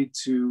say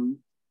to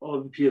all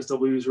of the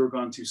PSWs who are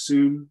gone too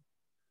soon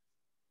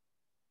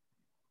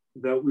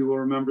that we will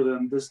remember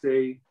them this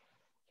day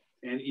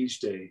and each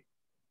day,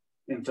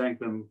 and thank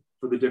them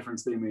for the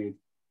difference they made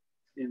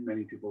in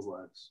many people's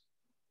lives.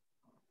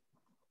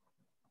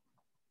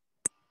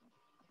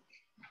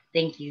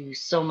 Thank you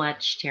so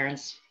much,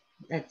 Terence.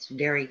 That's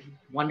very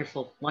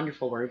wonderful,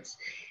 wonderful words.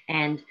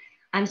 And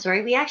I'm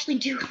sorry, we actually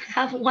do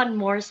have one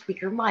more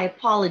speaker. My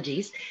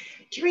apologies.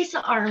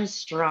 Teresa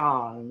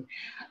Armstrong.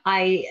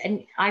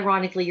 And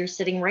ironically, you're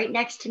sitting right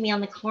next to me on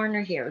the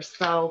corner here.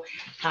 So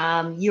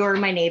you're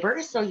my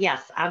neighbor. So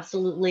yes,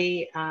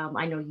 absolutely.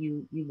 I know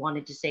you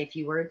wanted to say a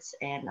few words,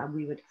 and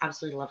we would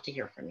absolutely love to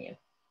hear from you.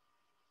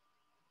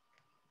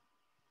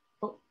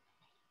 Oh.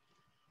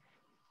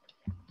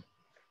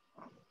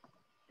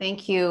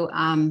 Thank you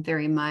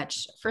very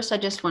much. First, I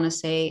just want to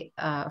say,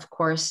 of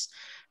course,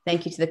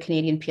 Thank you to the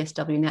Canadian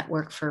PSW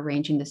Network for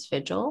arranging this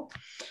vigil.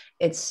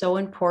 It's so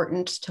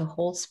important to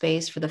hold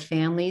space for the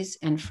families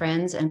and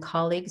friends and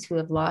colleagues who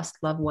have lost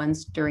loved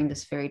ones during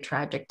this very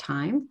tragic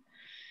time.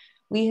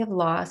 We have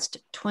lost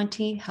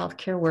 20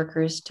 healthcare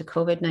workers to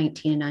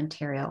COVID-19 in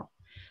Ontario.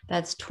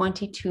 That's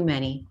 20 too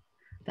many.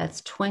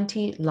 That's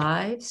 20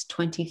 lives,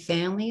 20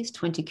 families,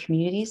 20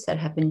 communities that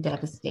have been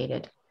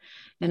devastated.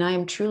 And I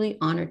am truly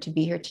honored to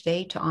be here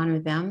today to honor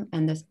them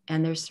and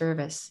their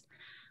service.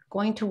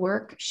 Going to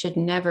work should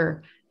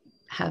never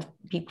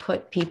be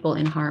put people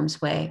in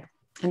harm's way.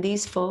 And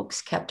these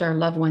folks kept our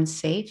loved ones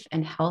safe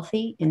and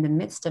healthy in the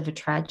midst of a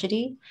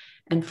tragedy.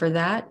 And for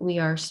that, we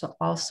are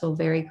also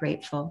very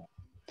grateful.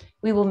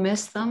 We will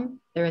miss them,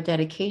 their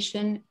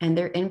dedication, and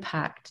their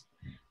impact.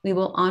 We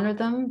will honor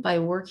them by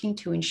working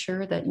to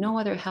ensure that no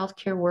other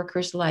healthcare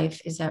worker's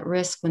life is at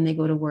risk when they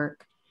go to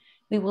work.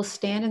 We will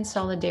stand in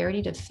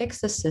solidarity to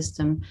fix the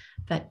system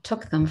that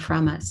took them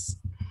from us.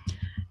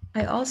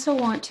 I also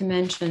want to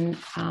mention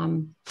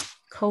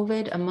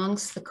COVID.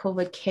 Amongst the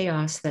COVID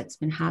chaos that's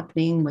been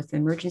happening with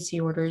emergency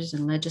orders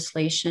and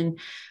legislation,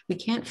 we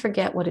can't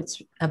forget what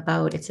it's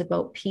about. It's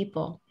about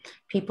people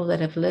that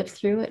have lived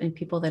through it and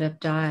people that have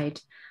died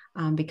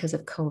because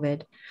of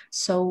COVID.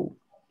 So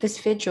this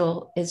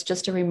vigil is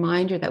just a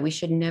reminder that we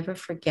should never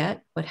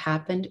forget what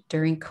happened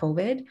during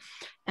COVID.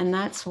 And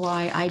that's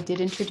why I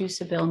did introduce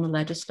a bill in the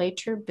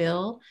legislature,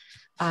 Bill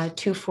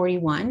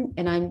 241.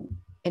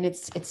 And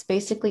it's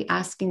basically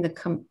asking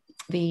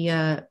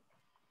the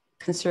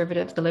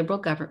conservative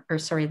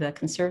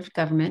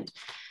government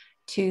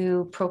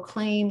to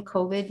proclaim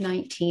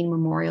COVID-19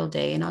 Memorial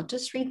Day. And I'll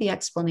just read the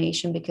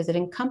explanation because it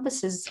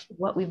encompasses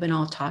what we've been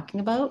all talking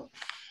about.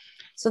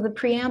 So the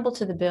preamble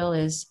to the bill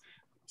is,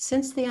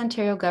 since the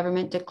Ontario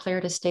government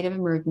declared a state of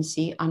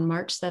emergency on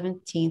March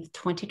 17th,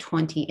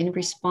 2020, in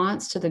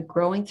response to the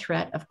growing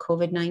threat of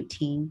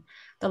COVID-19,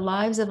 the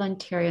lives of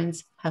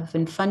Ontarians have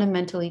been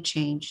fundamentally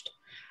changed.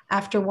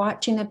 After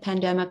watching the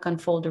pandemic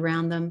unfold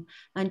around them,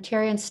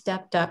 Ontarians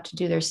stepped up to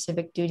do their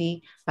civic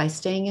duty by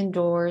staying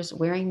indoors,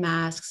 wearing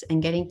masks,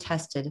 and getting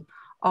tested,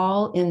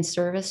 all in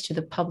service to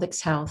the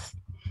public's health.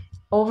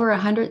 Over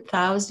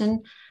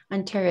 100,000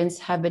 Ontarians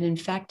have been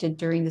infected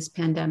during this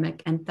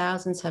pandemic, and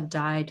thousands have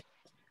died.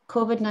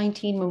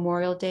 COVID-19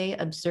 Memorial Day,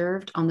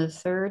 observed on the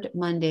third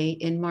Monday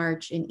in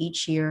March in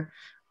each year,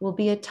 will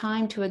be a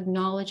time to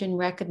acknowledge and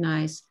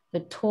recognize the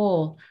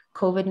toll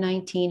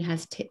COVID-19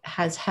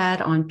 has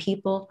had on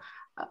people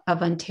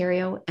of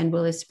Ontario, and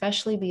will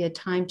especially be a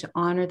time to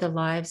honor the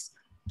lives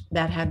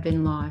that have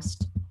been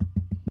lost.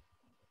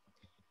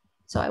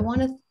 So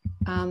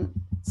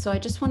I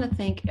just want to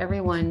thank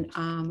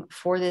everyone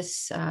for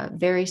this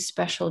very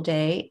special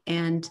day.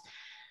 And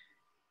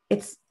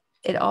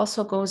it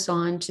also goes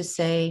on to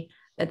say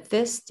that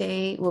this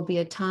day will be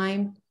a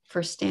time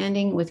for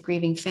standing with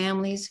grieving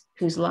families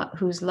whose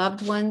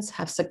loved ones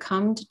have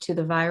succumbed to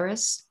the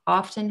virus,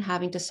 often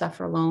having to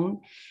suffer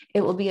alone.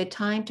 It will be a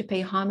time to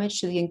pay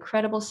homage to the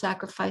incredible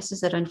sacrifices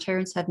that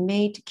Ontarians have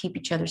made to keep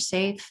each other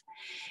safe.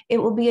 It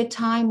will be a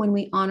time when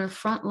we honor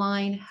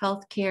frontline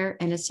healthcare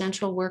and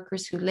essential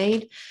workers who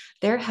laid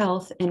their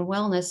health and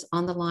wellness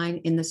on the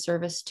line in the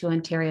service to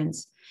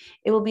Ontarians.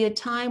 It will be a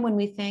time when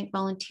we thank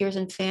volunteers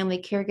and family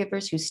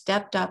caregivers who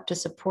stepped up to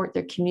support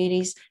their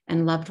communities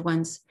and loved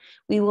ones.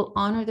 We will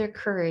honor their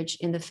courage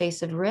in the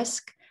face of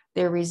risk,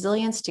 their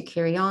resilience to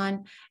carry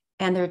on,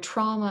 and their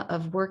trauma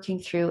of working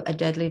through a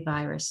deadly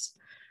virus.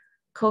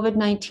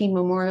 COVID-19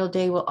 Memorial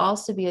Day will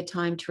also be a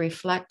time to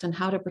reflect on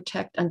how to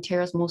protect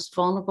Ontario's most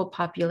vulnerable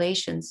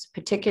populations,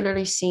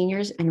 particularly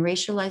seniors and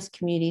racialized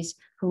communities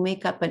who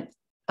make up an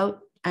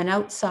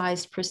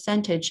outsized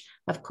percentage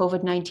of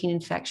COVID-19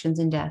 infections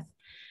and death.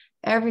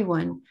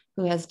 Everyone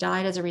who has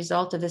died as a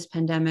result of this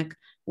pandemic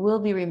will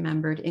be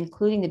remembered,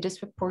 including the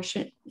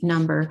disproportionate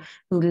number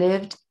who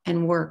lived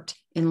and worked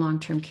in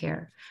long-term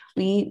care.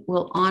 We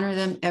will honor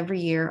them every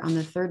year on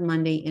the third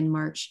Monday in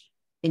March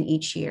in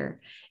each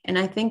year. And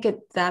I think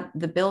that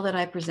the bill that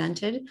I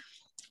presented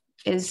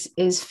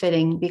is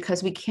fitting,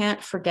 because we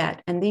can't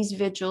forget, and these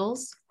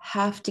vigils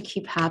have to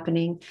keep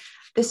happening.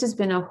 This has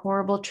been a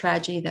horrible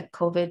tragedy that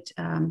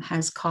COVID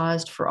has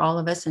caused for all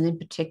of us, and in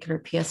particular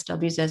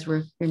PSWs, as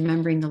we're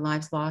remembering the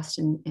lives lost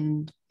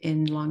in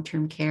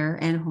long-term care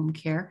and home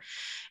care.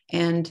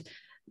 And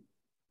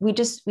we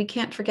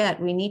can't forget.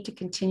 We need to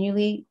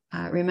continually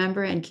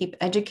remember and keep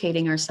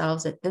educating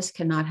ourselves that this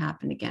cannot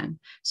happen again.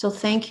 So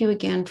thank you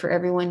again for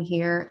everyone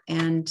here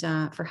and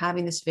for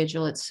having this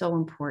vigil. It's so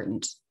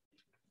important.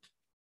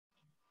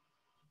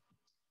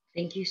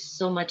 Thank you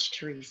so much,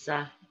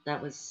 Teresa.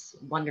 That was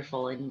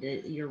wonderful. And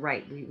you're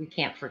right, we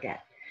can't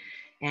forget.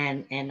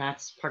 And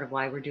that's part of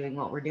why we're doing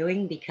what we're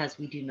doing, because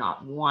we do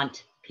not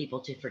want people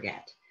to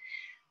forget.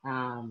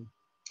 And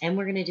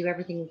we're going to do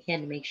everything we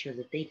can to make sure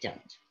that they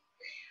don't.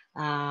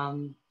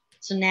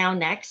 So now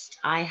next,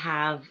 I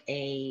have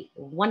a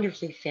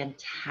wonderfully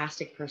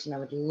fantastic person I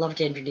would love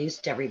to introduce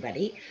to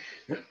everybody.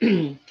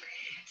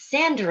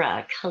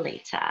 Sandra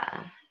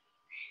Caleta.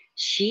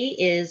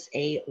 She is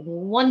a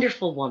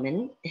wonderful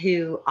woman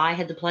who I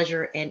had the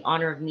pleasure and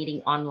honor of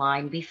meeting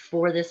online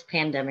before this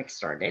pandemic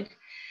started.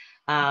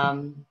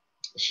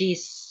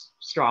 She's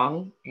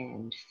strong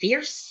and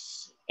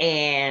fierce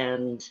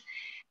and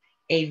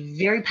a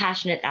very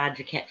passionate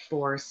advocate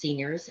for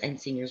seniors and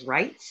seniors'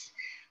 rights.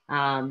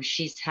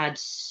 She's had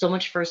so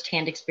much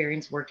firsthand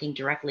experience working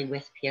directly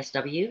with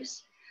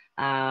PSWs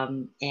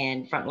and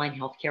frontline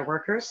healthcare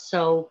workers.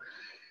 So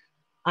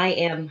I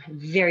am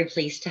very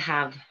pleased to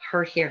have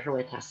her here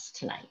with us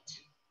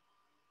tonight.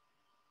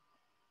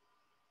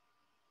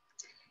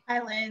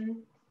 Hi,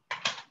 Lynn.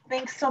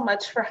 Thanks so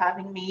much for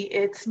having me.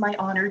 It's my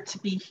honor to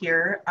be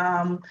here.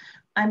 I'm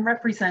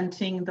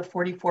representing the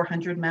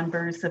 4,400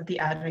 members of the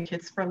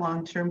Advocates for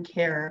Long-Term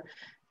Care.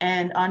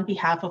 And on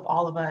behalf of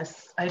all of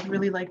us, I'd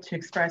really like to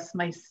express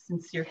my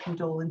sincere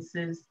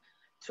condolences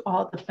to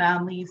all the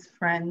families,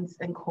 friends,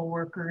 and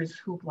coworkers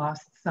who've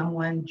lost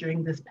someone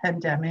during this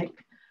pandemic.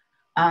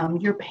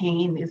 Your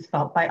pain is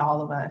felt by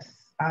all of us.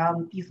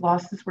 These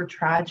losses were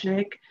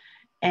tragic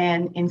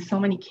and in so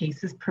many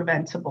cases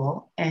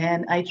preventable.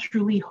 And I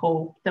truly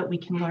hope that we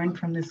can learn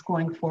from this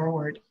going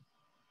forward.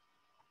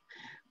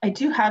 I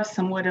do have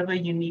somewhat of a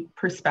unique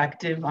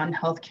perspective on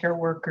healthcare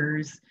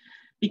workers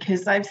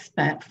because I've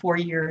spent 4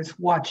 years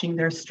watching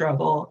their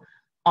struggle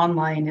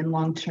online in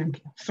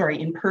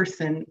in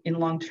person in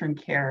long-term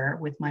care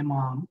with my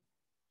mom.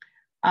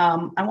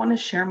 I want to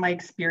share my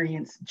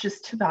experience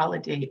just to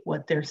validate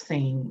what they're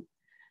saying.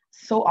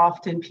 So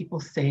often people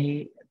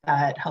say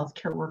that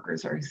healthcare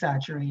workers are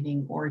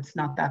exaggerating or it's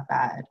not that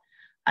bad.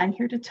 I'm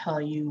here to tell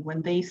you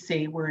when they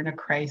say we're in a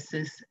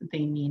crisis,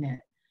 they mean it.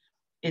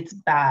 It's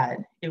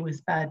bad. It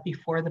was bad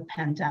before the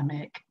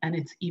pandemic and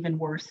it's even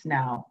worse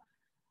now.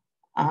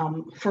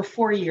 For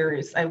 4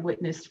 years, I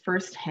witnessed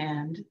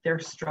firsthand their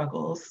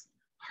struggles,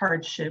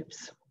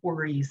 hardships,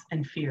 worries,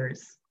 and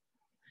fears.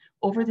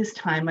 Over this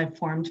time, I've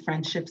formed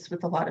friendships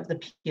with a lot of the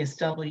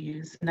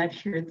PSWs, and I've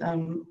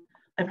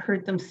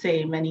heard them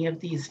say many of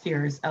these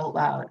fears out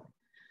loud.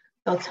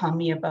 They'll tell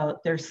me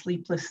about their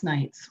sleepless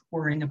nights,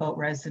 worrying about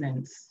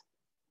residents,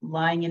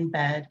 lying in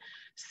bed,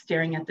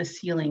 staring at the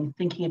ceiling,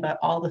 thinking about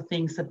all the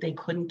things that they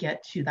couldn't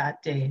get to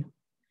that day.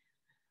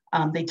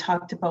 They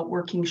talked about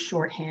working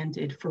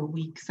shorthanded for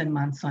weeks and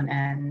months on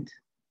end.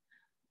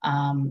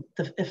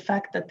 The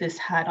effect that this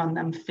had on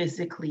them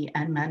physically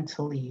and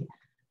mentally.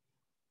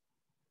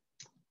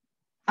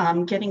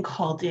 Getting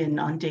called in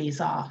on days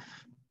off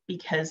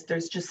because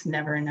there's just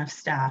never enough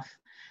staff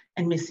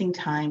and missing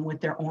time with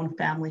their own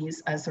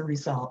families as a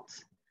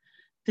result.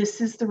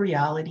 This is the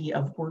reality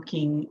of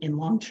working in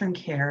long-term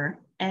care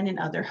and in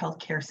other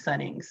healthcare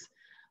settings.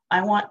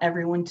 I want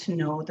everyone to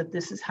know that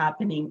this is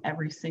happening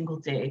every single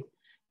day,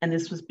 and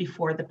this was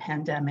before the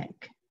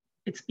pandemic.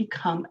 It's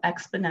become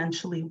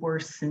exponentially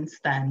worse since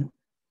then.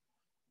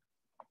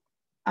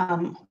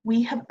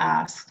 We have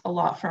asked a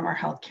lot from our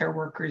healthcare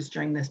workers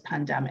during this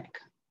pandemic.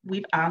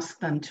 We've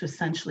asked them to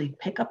essentially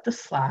pick up the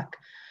slack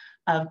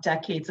of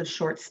decades of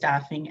short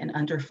staffing and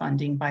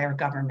underfunding by our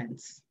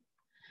governments.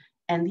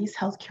 And these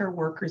healthcare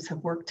workers have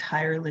worked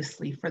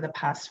tirelessly for the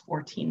past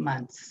 14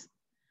 months.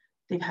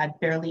 They've had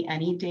barely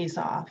any days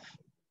off,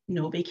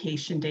 no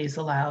vacation days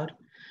allowed,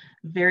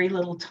 very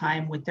little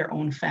time with their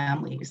own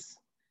families.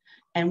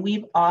 And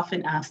we've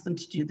often asked them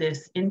to do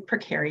this in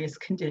precarious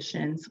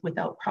conditions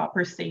without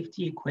proper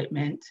safety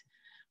equipment,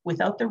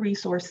 without the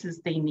resources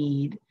they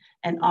need,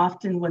 and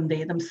often when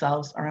they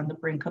themselves are on the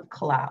brink of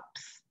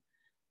collapse.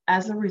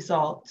 As a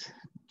result,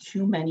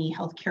 too many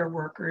healthcare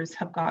workers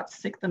have got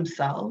sick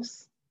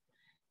themselves,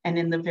 and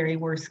in the very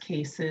worst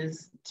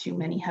cases, too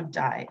many have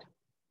died.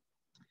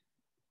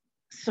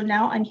 So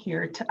now I'm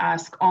here to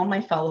ask all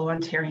my fellow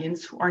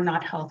Ontarians who are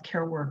not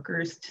healthcare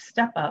workers to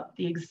step up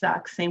the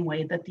exact same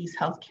way that these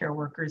healthcare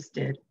workers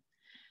did.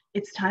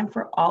 It's time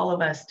for all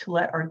of us to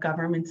let our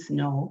governments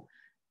know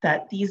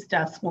that these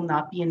deaths will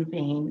not be in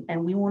vain,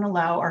 and we won't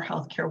allow our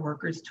healthcare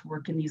workers to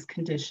work in these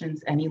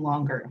conditions any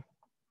longer.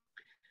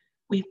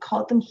 We've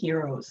called them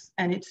heroes,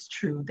 and it's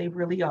true, they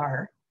really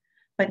are.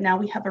 But now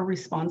we have a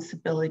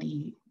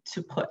responsibility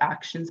to put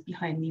actions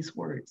behind these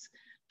words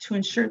to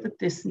ensure that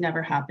this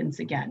never happens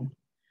again.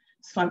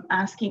 So I'm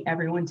asking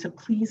everyone to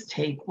please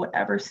take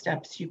whatever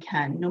steps you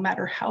can, no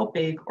matter how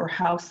big or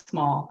how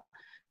small,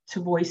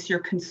 to voice your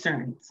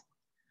concerns.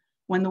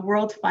 When the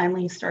world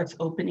finally starts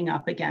opening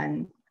up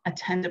again,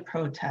 attend a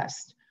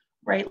protest,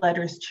 write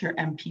letters to your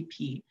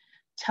MPP,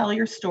 tell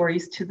your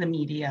stories to the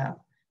media,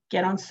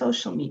 get on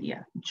social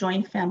media,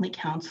 join family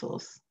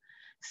councils,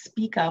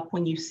 speak up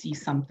when you see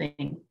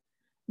something.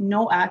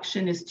 No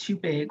action is too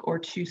big or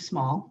too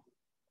small.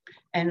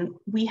 And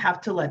we have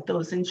to let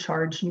those in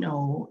charge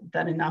know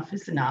that enough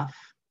is enough.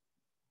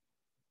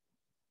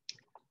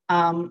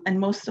 And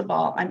most of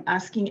all, I'm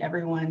asking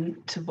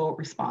everyone to vote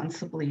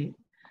responsibly.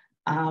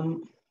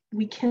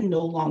 We can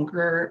no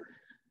longer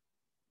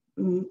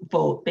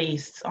vote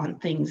based on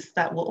things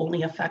that will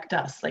only affect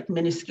us, like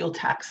minuscule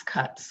tax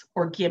cuts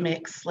or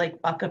gimmicks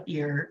like buck a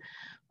beer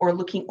or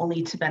looking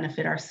only to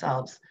benefit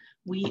ourselves.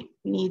 We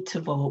need to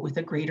vote with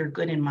a greater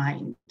good in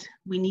mind.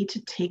 We need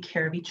to take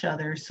care of each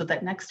other so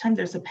that next time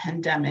there's a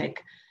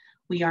pandemic,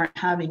 we aren't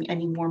having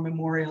any more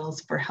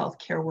memorials for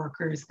healthcare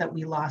workers that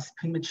we lost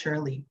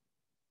prematurely.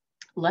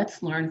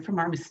 Let's learn from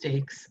our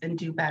mistakes and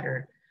do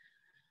better.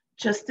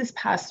 Just this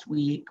past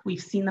week,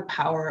 we've seen the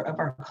power of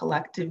our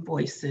collective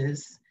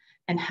voices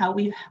and how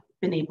we've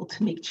been able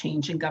to make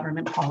change in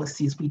government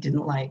policies we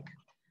didn't like.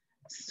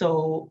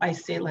 So I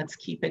say, let's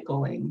keep it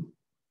going.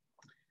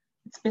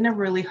 It's been a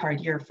really hard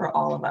year for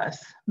all of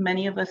us,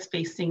 many of us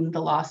facing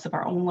the loss of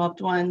our own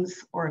loved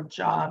ones or of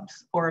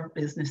jobs or of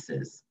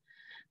businesses.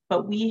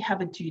 But we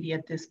have a duty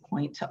at this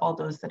point to all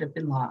those that have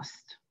been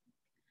lost.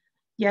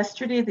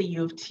 Yesterday, the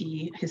U of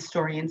T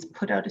historians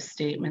put out a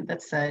statement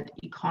that said,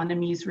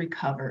 economies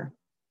recover,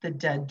 the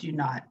dead do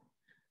not.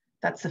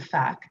 That's a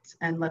fact,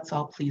 and let's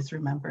all please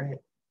remember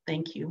it.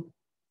 Thank you.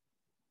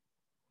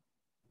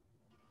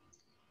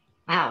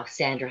 Wow,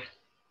 Sandra.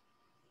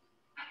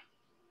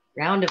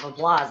 Round of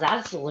applause,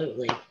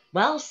 absolutely.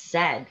 Well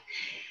said.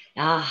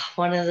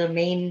 One of the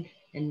main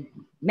and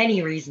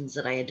many reasons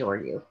that I adore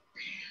you.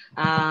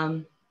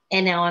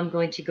 And now I'm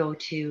going to go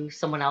to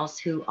someone else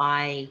who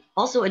I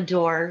also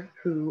adore,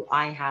 who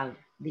I have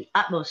the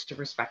utmost of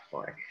respect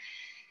for.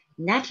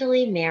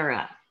 Natalie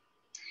Mera.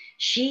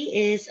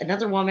 She is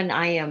another woman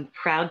I am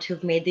proud to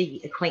have made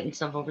the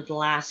acquaintance of over the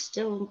last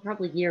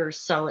probably year or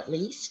so at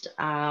least.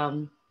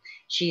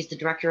 She's the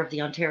director of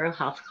the Ontario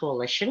Health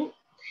Coalition.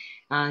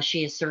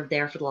 She has served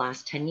there for the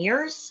last 10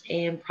 years.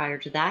 And prior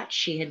to that,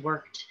 she had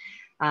worked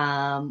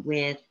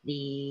with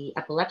the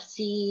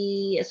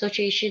Epilepsy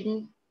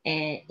Association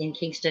in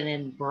Kingston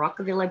and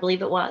Brockville, I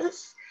believe it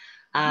was.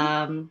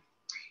 And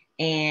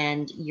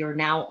you're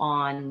now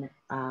on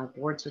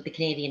boards with the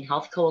Canadian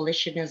Health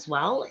Coalition as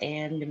well,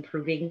 and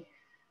improving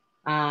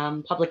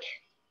public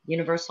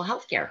universal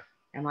health care.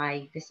 Am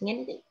I missing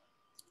anything?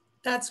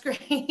 That's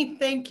great.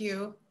 Thank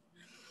you.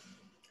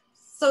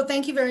 So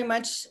thank you very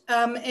much.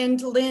 And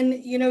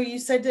Lynn, you know, you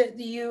said that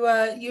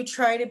you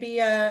try to be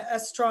a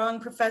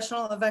strong,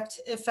 professional,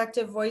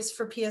 effective voice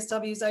for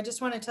PSWs. I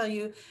just want to tell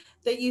you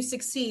that you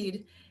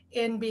succeed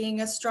in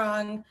being a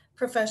strong,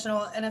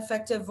 professional, and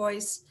effective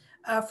voice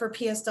for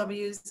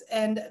PSWs.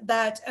 And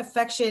that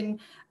affection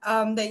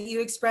that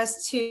you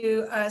express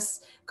to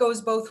us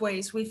goes both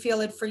ways. We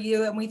feel it for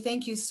you, and we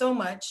thank you so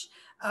much,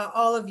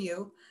 all of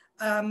you,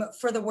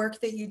 for the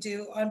work that you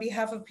do on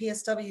behalf of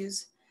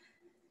PSWs.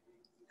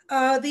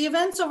 The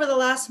events over the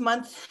last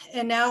month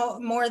and now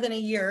more than a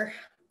year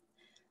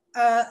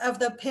of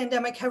the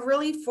pandemic have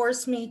really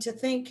forced me to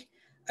think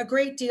a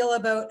great deal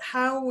about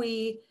how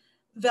we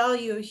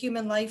value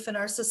human life in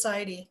our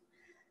society.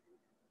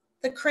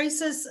 The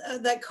crisis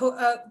that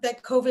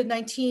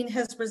COVID-19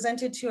 has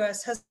presented to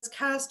us has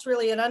cast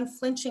really an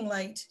unflinching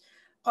light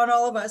on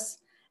all of us.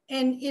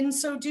 And in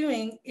so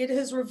doing, it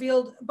has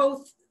revealed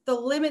both the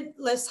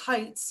limitless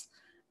heights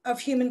of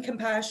human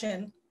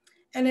compassion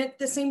and at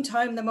the same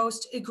time, the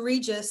most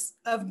egregious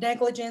of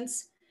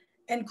negligence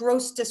and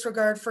gross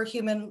disregard for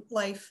human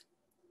life.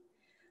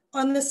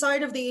 On the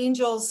side of the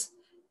angels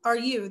are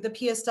you, the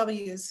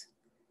PSWs.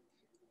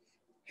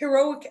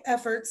 Heroic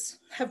efforts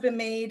have been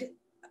made,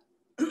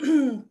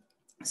 by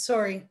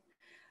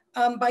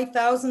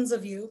thousands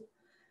of you.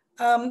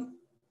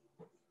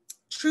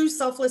 True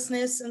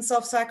selflessness and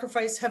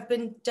self-sacrifice have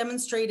been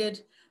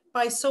demonstrated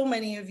by so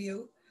many of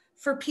you.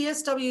 For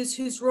PSWs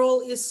whose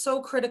role is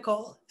so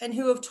critical and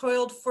who have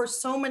toiled for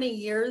so many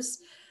years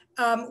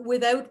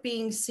without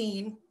being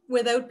seen,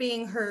 without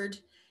being heard,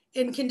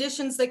 in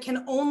conditions that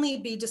can only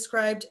be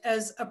described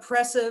as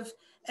oppressive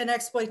and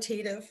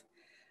exploitative.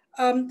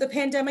 The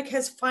pandemic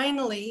has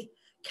finally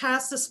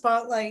cast a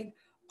spotlight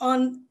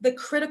on the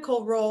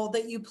critical role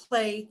that you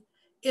play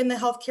in the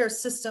healthcare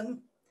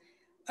system.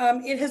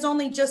 It has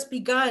only just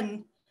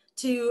begun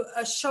to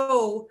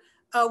show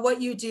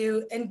what you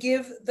do and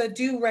give the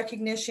due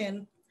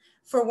recognition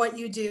for what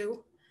you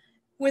do.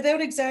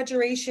 Without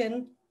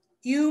exaggeration,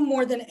 you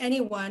more than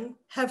anyone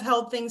have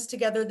held things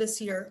together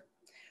this year.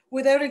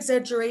 Without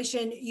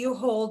exaggeration, you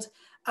hold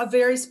a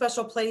very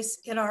special place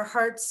in our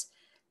hearts,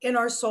 in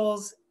our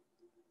souls,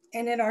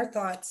 and in our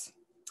thoughts.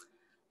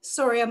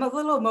 Sorry, I'm a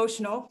little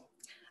emotional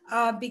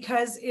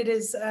because it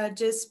has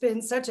just been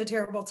such a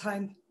terrible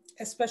time,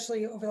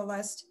 especially over the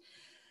last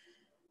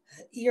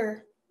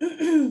year.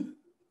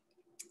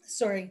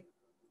 Sorry.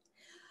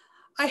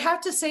 I have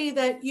to say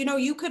that, you know,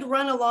 you could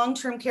run a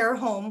long-term care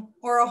home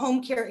or a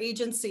home care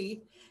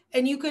agency,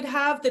 and you could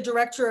have the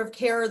director of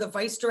care or the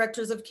vice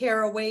directors of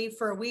care away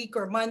for a week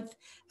or month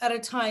at a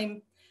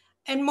time,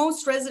 and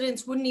most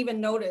residents wouldn't even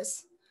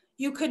notice.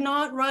 You could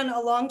not run a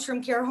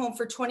long-term care home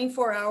for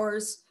 24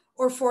 hours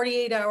or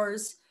 48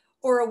 hours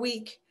or a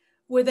week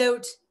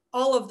without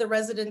all of the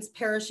residents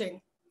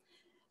perishing.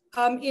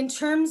 In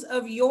terms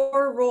of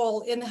your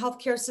role in the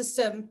healthcare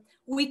system,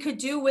 we could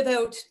do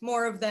without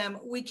more of them.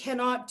 We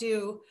cannot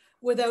do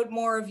without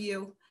more of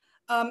you.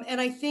 And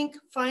I think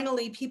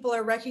finally people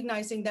are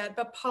recognizing that,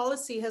 but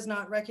policy has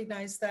not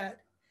recognized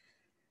that.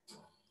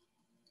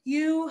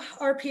 You,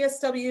 our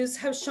PSWs,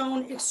 have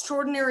shown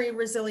extraordinary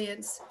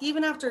resilience,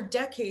 even after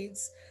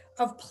decades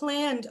of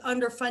planned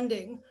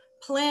underfunding,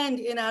 planned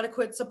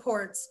inadequate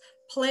supports,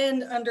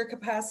 planned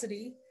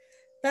undercapacity.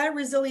 That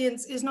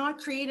resilience is not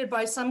created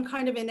by some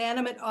kind of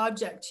inanimate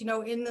object,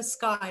 in the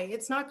sky.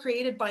 It's not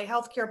created by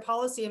healthcare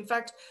policy. In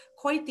fact,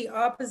 quite the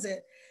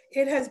opposite.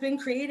 It has been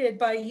created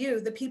by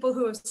you, the people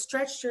who have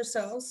stretched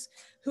yourselves,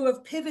 who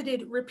have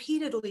pivoted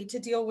repeatedly to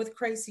deal with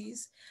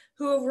crises,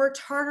 who have worked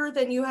harder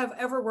than you have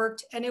ever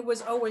worked, and it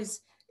was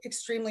always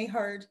extremely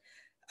hard,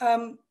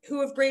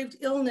 who have braved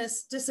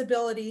illness,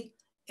 disability,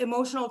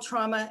 emotional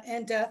trauma,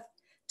 and death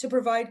to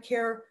provide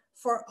care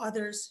for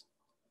others.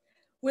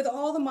 With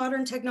all the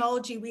modern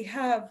technology we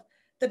have,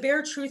 the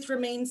bare truth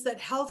remains that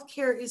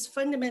healthcare is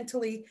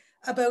fundamentally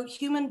about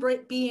human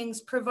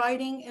beings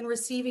providing and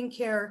receiving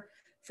care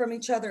from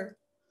each other.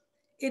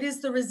 It is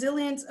the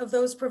resilience of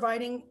those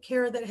providing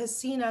care that has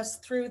seen us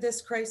through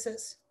this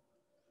crisis.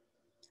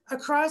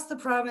 Across the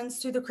province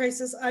through the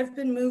crisis, I've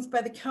been moved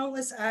by the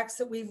countless acts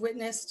that we've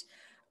witnessed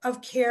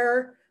of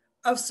care,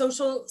 of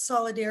social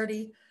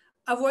solidarity,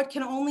 of what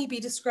can only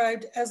be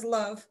described as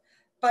love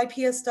by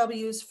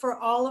PSWs for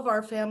all of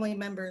our family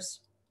members.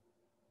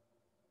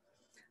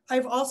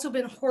 I've also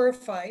been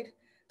horrified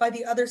by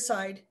the other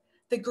side,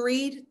 the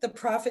greed, the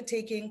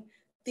profit-taking,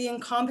 the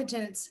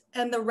incompetence,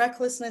 and the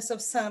recklessness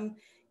of some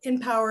in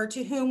power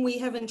to whom we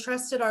have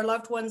entrusted our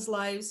loved ones'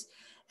 lives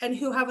and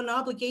who have an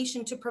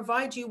obligation to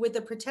provide you with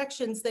the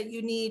protections that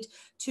you need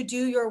to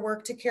do your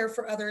work to care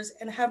for others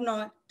and have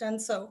not done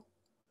so.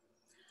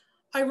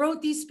 I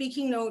wrote these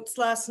speaking notes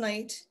last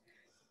night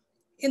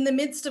in the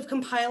midst of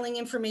compiling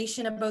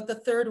information about the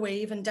third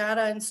wave and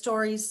data and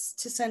stories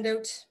to send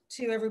out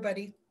to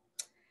everybody.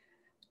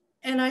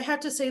 And I have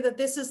to say that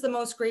this is the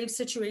most grave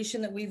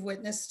situation that we've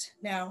witnessed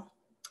now.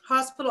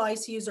 Hospital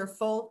ICUs are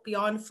full,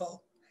 beyond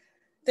full.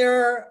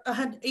 There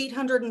are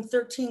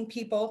 813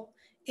 people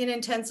in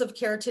intensive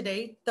care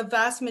today, the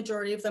vast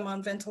majority of them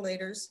on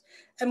ventilators,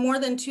 and more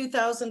than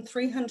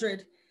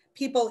 2,300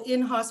 people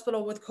in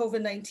hospital with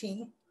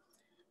COVID-19.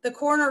 The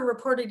coroner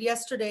reported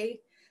yesterday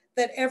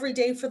that every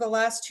day for the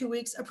last 2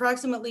 weeks,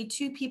 approximately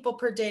 2 people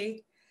per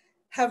day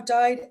have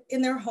died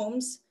in their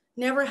homes,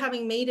 never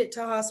having made it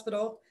to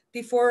hospital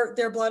before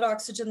their blood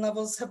oxygen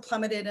levels have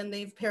plummeted and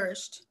they've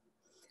perished.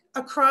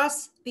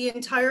 Across the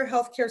entire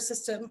healthcare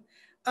system,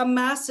 a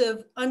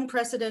massive,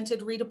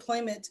 unprecedented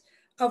redeployment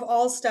of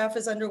all staff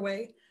is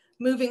underway,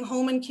 moving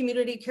home and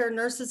community care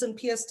nurses and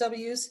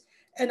PSWs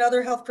and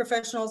other health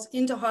professionals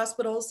into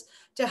hospitals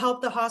to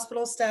help the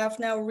hospital staff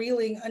now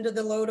reeling under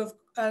the load of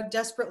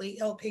desperately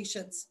ill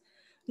patients.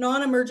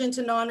 Non-emergent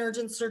and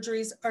non-urgent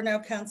surgeries are now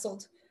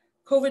canceled.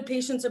 COVID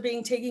patients are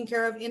being taken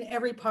care of in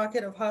every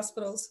pocket of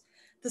hospitals.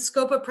 The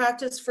scope of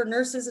practice for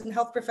nurses and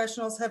health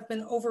professionals have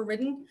been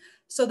overridden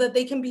so that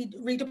they can be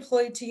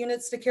redeployed to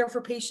units to care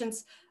for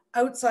patients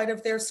outside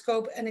of their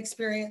scope and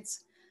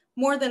experience.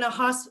 More than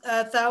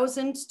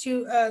 1,000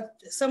 to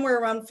somewhere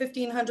around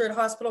 1,500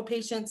 hospital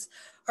patients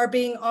are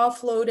being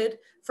offloaded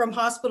from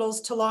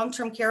hospitals to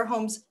long-term care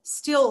homes,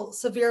 still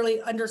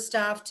severely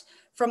understaffed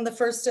from the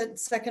first and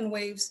second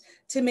waves,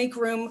 to make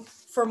room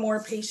for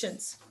more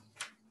patients.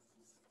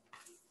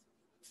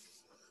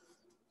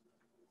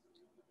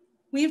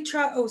 We've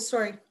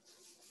tried,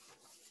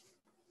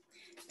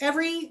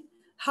 Every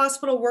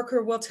hospital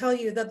worker will tell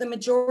you that the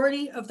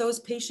majority of those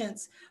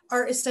patients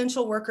are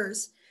essential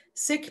workers,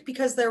 sick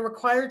because they're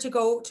required to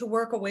go to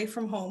work away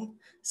from home.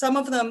 Some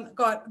of them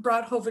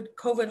brought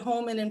COVID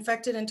home and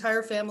infected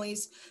entire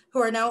families who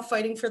are now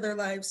fighting for their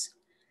lives.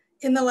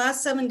 In the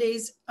last 7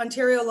 days,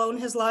 Ontario alone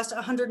has lost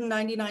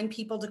 199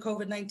 people to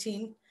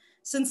COVID-19.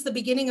 Since the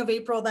beginning of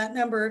April, that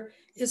number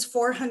is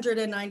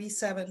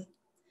 497.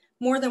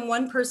 More than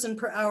 1 person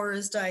per hour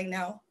is dying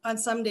now. On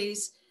some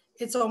days,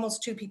 it's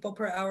almost 2 people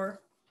per hour.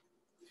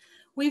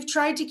 We've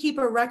tried to keep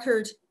a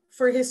record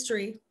for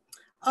history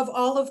of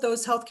all of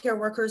those healthcare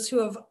workers who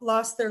have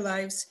lost their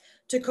lives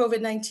to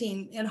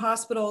COVID-19 in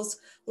hospitals,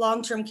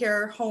 long-term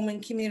care, home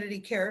and community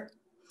care.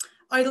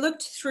 I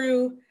looked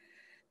through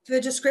the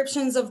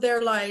descriptions of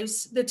their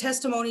lives, the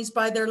testimonies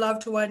by their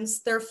loved ones,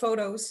 their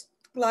photos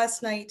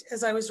last night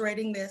as I was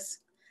writing this.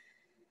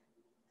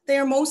 They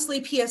are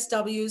mostly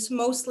PSWs,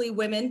 mostly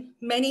women.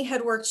 Many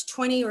had worked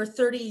 20 or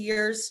 30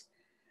 years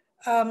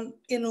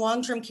in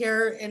long-term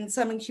care and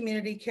some in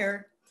community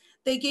care.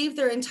 They gave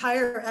their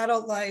entire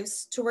adult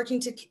lives to working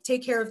to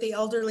take care of the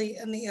elderly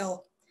and the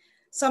ill.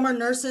 Some are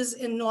nurses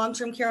in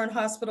long-term care and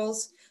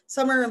hospitals.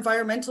 Some are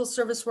environmental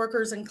service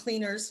workers and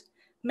cleaners.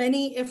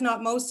 Many, if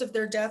not most, of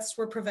their deaths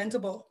were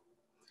preventable.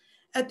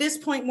 At this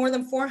point, more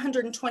than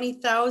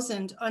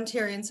 420,000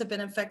 Ontarians have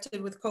been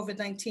infected with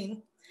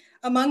COVID-19.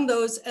 Among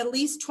those, at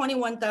least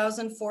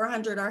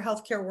 21,400 are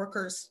healthcare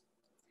workers.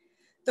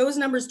 Those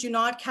numbers do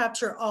not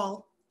capture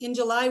all. In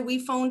July,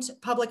 we phoned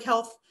Public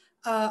Health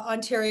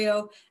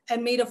Ontario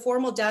and made a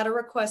formal data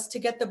request to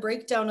get the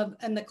breakdown of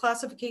and the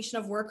classification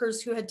of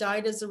workers who had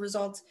died as a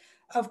result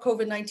of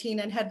COVID-19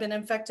 and had been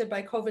infected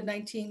by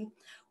COVID-19.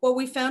 What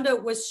we found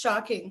out was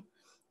shocking.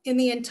 In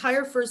the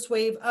entire first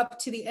wave up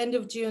to the end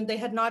of June, they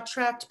had not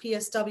tracked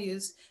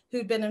PSWs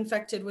who'd been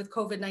infected with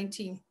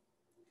COVID-19.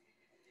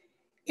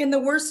 In the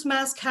worst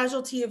mass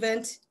casualty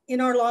event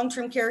in our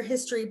long-term care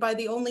history, by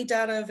the only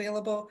data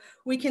available,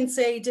 we can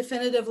say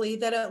definitively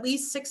that at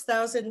least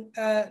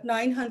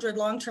 6,900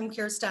 long-term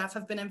care staff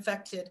have been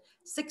infected,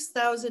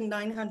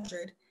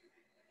 6,900.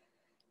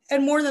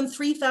 And more than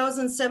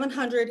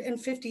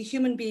 3,750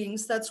 human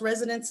beings, that's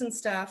residents and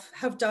staff,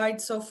 have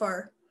died so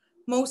far,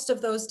 most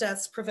of those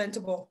deaths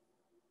preventable.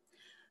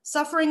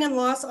 Suffering and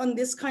loss on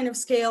this kind of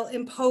scale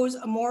impose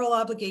a moral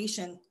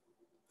obligation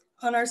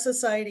on our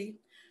society.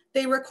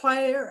 They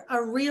require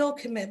a real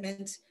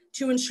commitment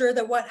to ensure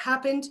that what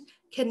happened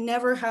can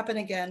never happen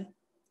again.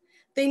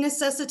 They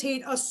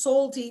necessitate a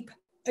soul-deep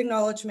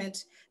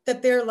acknowledgement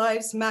that their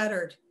lives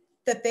mattered,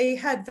 that they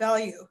had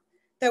value,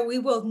 that we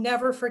will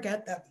never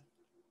forget them.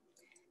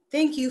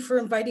 Thank you for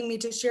inviting me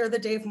to share the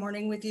day of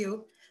mourning with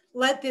you.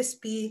 Let this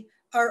be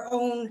our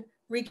own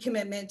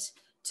recommitment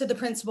to the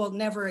principle,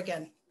 never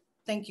again.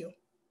 Thank you.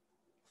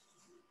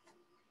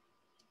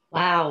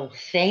 Wow,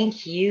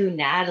 thank you,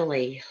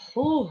 Natalie.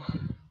 Whew.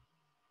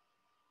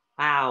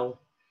 Wow,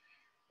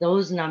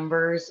 those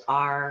numbers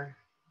are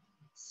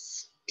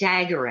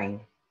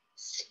staggering,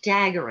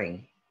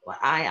 staggering.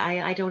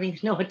 I don't even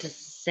know what to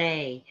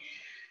say.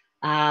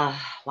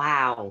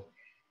 Wow,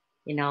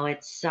 you know,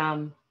 it's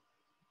the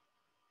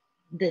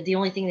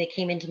only thing that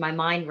came into my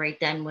mind right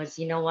then was,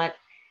 you know what,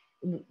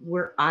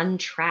 we're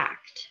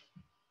untracked.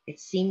 It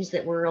seems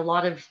that we're a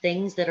lot of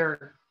things that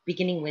are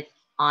beginning with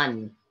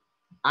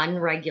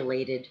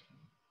unregulated,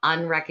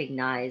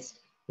 unrecognized,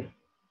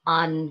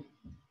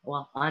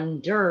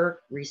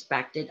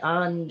 under-respected,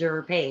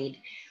 underpaid.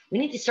 We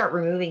need to start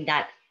removing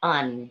that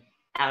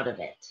out of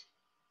it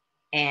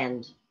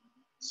and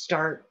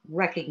start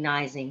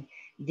recognizing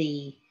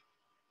the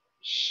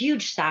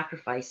huge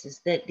sacrifices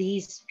that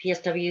these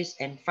PSWs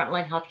and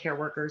frontline healthcare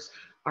workers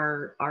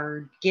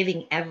are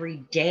giving every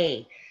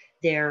day.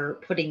 They're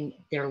putting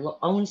their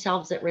own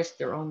selves at risk,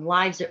 their own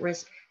lives at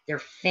risk, their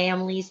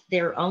families,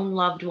 their own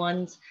loved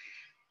ones.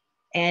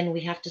 And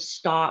we have to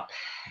stop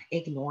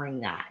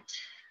ignoring that.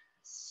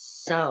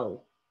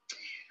 So,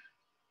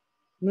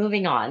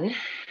 moving on.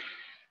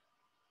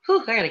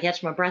 Whew, I gotta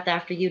catch my breath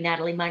after you,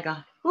 Natalie, my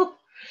God. Whew.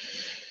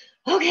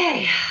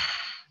 Okay.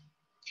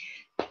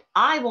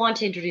 I want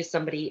to introduce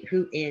somebody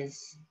who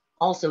is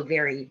also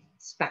very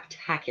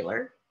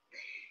spectacular,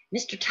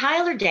 Mr.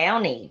 Tyler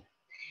Downey.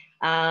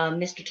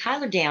 Mr.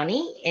 Tyler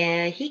Downey,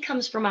 he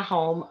comes from a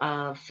home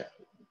of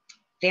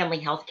family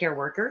healthcare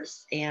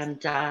workers,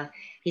 and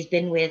he's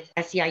been with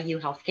SEIU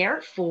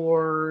Healthcare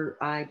for,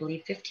 I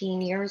believe,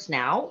 15 years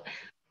now.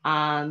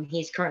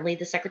 He's currently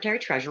the Secretary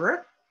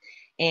Treasurer,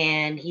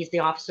 and he's the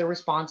officer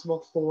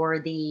responsible for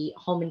the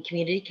home and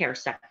community care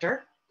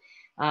sector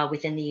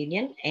within the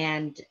union.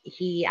 And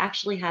he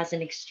actually has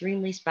an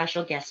extremely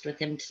special guest with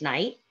him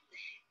tonight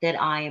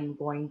that I am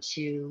going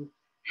to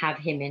have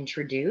him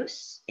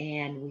introduce.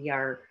 And we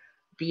are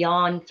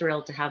beyond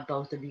thrilled to have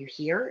both of you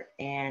here.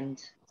 And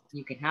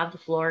you can have the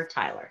floor,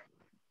 Tyler.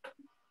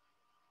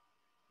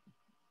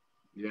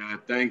 Yeah,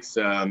 thanks,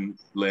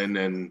 Lynn,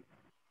 and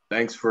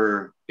thanks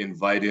for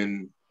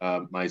inviting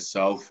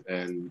myself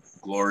and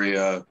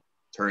Gloria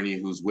Turney,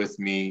 who's with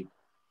me.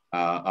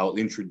 I'll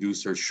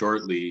introduce her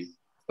shortly,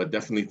 but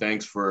definitely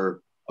thanks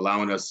for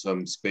allowing us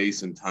some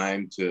space and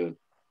time to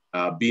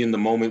be in the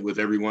moment with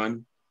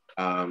everyone,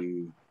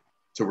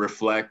 to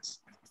reflect,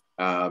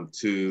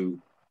 to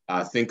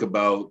think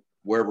about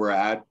where we're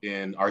at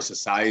in our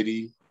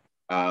society,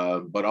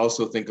 but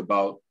also think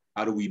about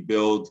how do we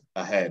build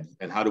ahead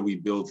and how do we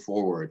build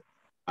forward.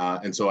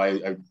 And so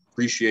I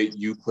appreciate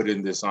you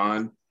putting this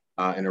on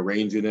and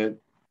arranging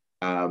it.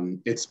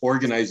 It's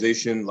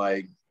organizations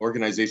like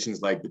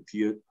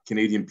the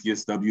Canadian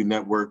PSW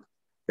Network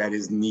that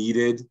is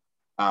needed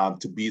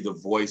to be the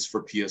voice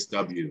for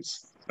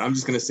PSWs. And I'm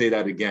just going to say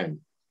that again.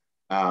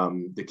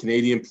 The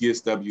Canadian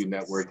PSW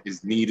Network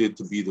is needed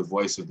to be the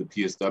voice of the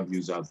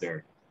PSWs out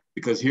there,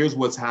 because here's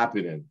what's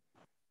happening.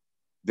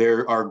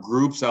 There are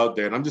groups out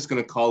there, and I'm just going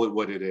to call it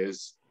what it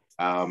is.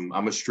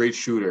 I'm a straight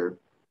shooter.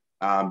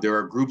 There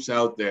are groups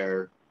out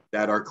there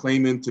that are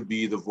claiming to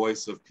be the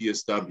voice of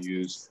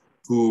PSWs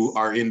who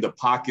are in the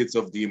pockets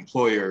of the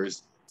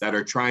employers that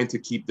are trying to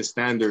keep the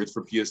standards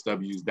for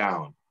PSWs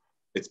down.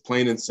 It's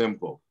plain and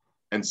simple.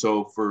 And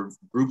so for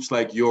groups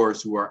like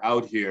yours who are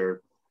out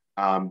here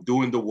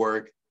doing the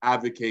work,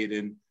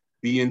 advocating,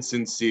 being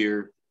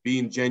sincere,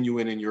 being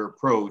genuine in your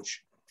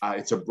approach,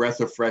 it's a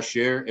breath of fresh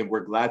air, and we're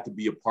glad to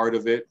be a part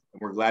of it.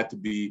 And we're glad to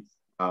be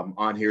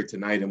on here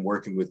tonight and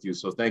working with you.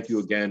 So thank you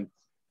again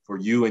for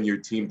you and your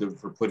team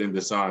for putting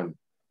this on.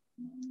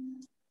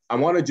 I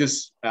want to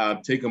just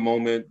take a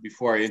moment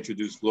before I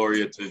introduce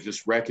Gloria to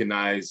just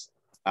recognize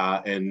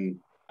Christine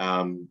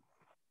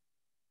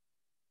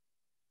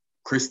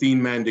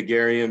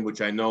Mandagarian,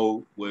 which I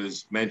know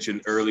was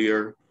mentioned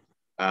earlier,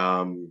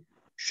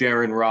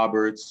 Sharon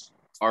Roberts,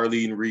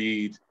 Arlene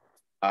Reed,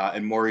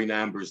 and Maureen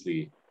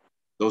Ambersley.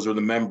 Those are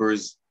the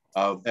members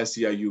of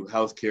SEIU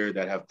healthcare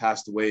that have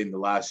passed away in the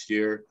last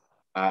year.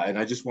 And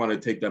I just want to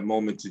take that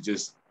moment to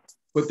just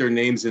put their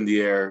names in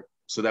the air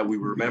so that we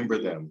remember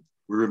them.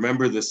 We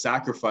remember the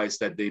sacrifice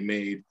that they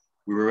made.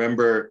 We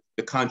remember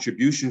the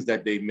contributions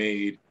that they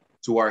made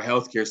to our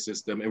healthcare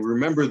system. And we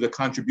remember the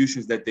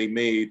contributions that they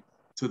made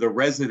to the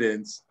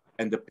residents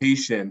and the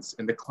patients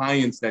and the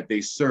clients that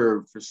they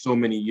served for so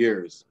many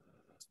years.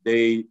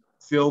 They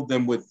filled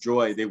them with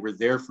joy. They were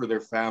there for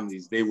their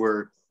families. They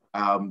were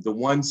the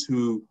ones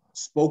who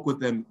spoke with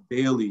them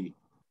daily,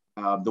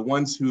 the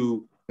ones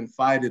who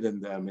confided in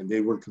them and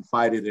they were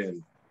confided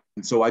in.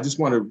 And so I just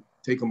want to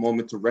take a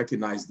moment to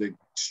recognize the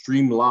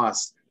extreme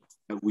loss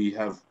that we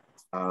have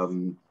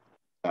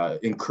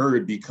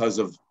incurred because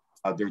of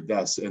their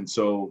deaths. And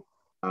so,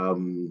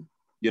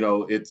 you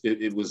know,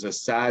 it was a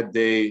sad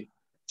day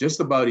just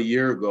about a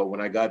year ago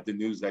when I got the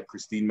news that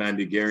Christine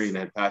Mandegarian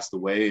had passed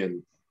away,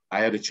 and I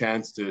had a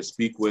chance to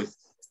speak with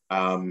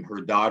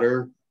her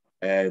daughter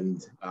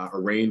and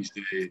arranged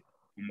a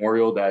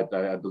memorial that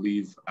I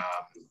believe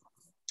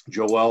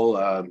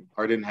Joelle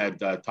Hardin had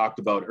talked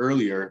about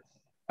earlier.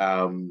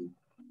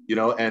 You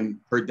know, and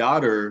her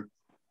daughter,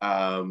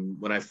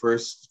 when I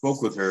first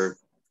spoke with her,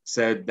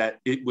 said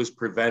that it was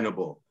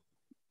preventable.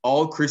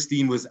 All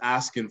Christine was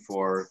asking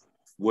for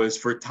was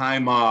for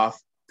time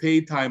off,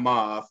 paid time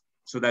off,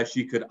 so that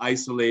she could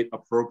isolate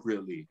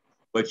appropriately.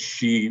 But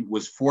she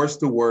was forced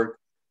to work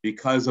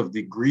because of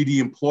the greedy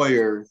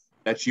employer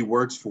that she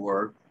works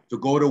for, to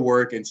go to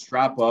work and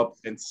strap up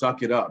and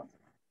suck it up,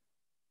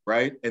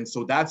 right? And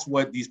so that's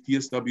what these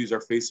PSWs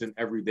are facing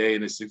every day,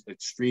 and it's an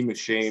extreme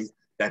shame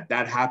that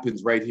that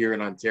happens right here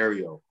in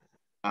Ontario.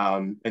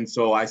 And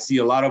so I see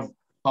a lot of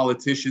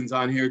politicians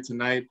on here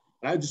tonight,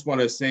 and I just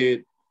want to say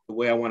it the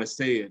way I want to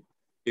say it.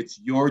 It's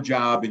your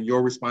job and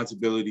your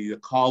responsibility to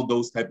call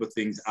those type of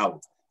things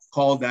out.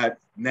 Call that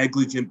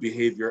negligent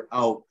behavior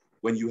out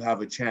when you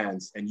have a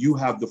chance, and you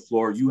have the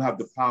floor, you have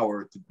the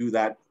power to do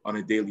that on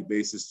a daily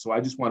basis. So I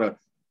just want to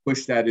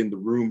push that in the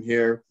room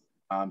here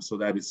so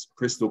that it's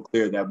crystal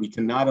clear that we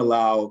cannot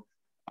allow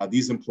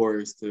these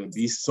employers to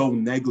be so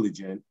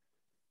negligent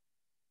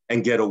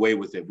and get away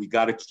with it. We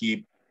got to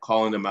keep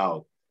calling them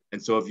out.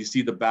 And so if you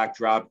see the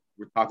backdrop,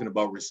 we're talking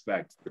about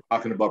respect. We're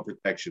talking about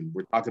protection.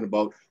 We're talking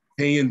about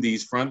paying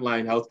these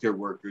frontline healthcare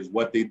workers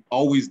what they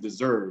always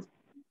deserve,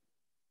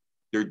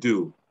 their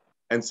due.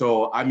 And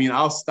so, I mean,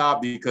 I'll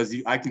stop because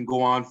I can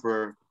go on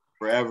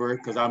forever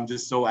because I'm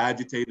just so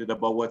agitated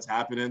about what's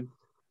happening.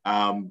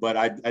 But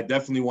I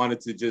definitely wanted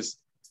to just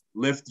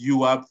lift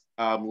you up,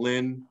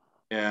 Lynn,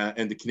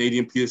 and the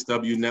Canadian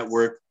PSW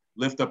Network,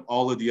 lift up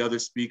all of the other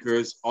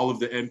speakers, all of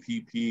the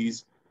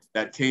MPPs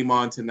that came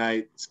on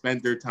tonight,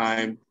 spent their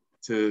time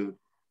to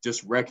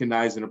just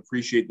recognize and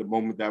appreciate the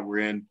moment that we're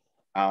in,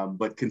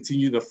 but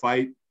continue to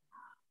fight,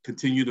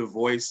 continue to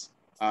voice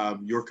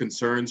your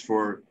concerns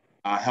for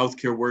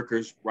healthcare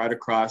workers right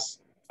across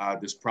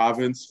this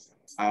province.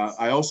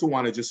 I also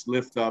want to just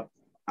lift up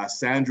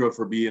Sandra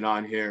for being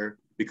on here,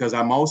 because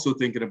I'm also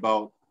thinking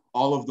about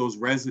all of those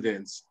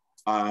residents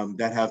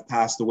that have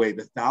passed away,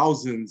 the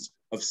thousands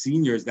of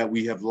seniors that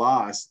we have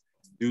lost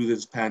due to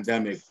this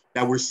pandemic,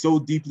 that were so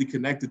deeply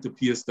connected to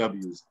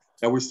PSWs,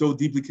 that were so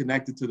deeply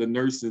connected to the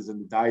nurses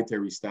and the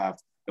dietary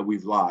staff that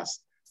we've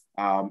lost.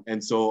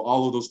 And so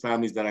all of those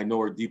families that I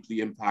know are deeply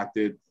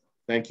impacted,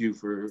 thank you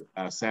for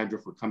Sandra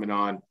for coming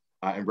on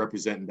and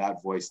representing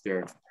that voice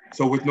there.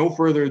 So with no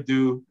further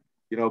ado,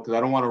 you know, because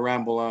I don't want to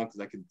ramble on because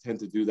I can tend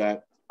to do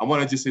that. I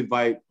want to just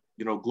invite,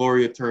 you know,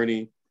 Gloria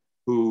Turney,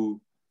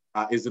 who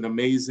is an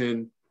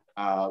amazing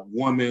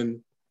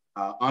woman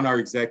on our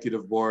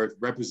executive board,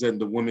 representing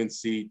the women's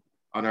seat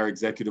on our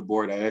executive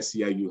board at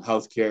SEIU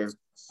Healthcare.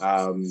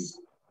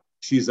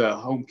 She's a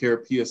home care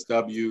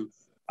PSW,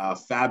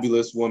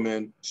 fabulous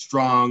woman,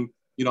 strong.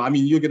 You know, I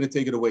mean, you're going to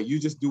take it away. You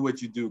just do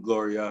what you do,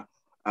 Gloria.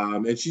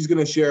 And she's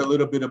going to share a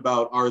little bit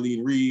about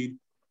Arlene Reed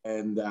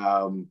and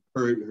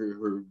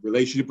her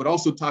relationship, but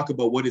also talk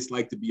about what it's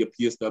like to be a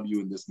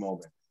PSW in this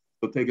moment.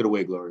 So take it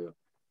away, Gloria.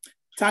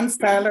 Thanks,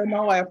 Tyler.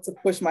 Now I have to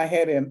push my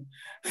head in.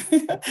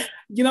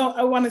 You know,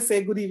 I want to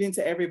say good evening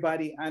to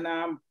everybody. And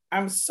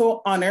I'm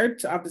so honored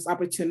to have this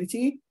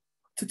opportunity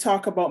to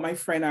talk about my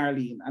friend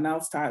Arlene. And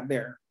I'll start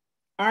there.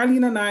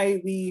 Arlene and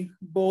I, we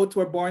both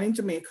were born in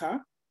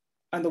Jamaica,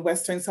 on the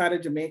western side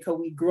of Jamaica.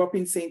 We grew up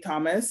in St.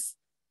 Thomas.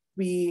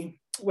 We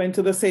went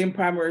to the same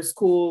primary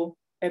school,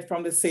 ate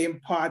from the same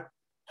pot,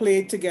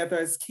 played together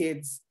as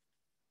kids.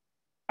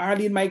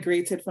 Arlene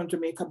migrated from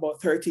Jamaica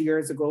about 30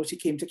 years ago. She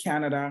came to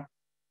Canada.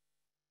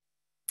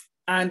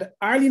 And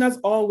Arlene has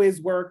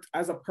always worked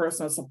as a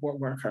personal support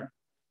worker.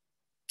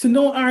 To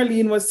know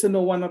Arlene was to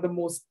know one of the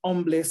most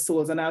humblest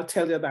souls. And I'll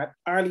tell you that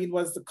Arlene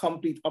was the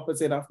complete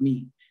opposite of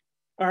me.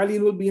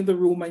 Arlene would be in the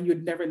room and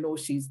you'd never know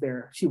she's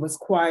there. She was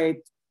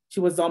quiet, she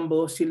was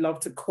humble, she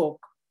loved to cook,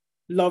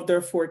 loved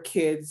her 4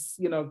 kids,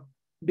 you know,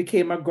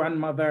 became a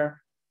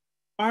grandmother.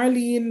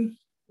 Arlene,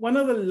 one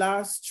of the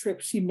last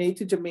trips she made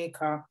to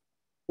Jamaica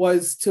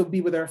was to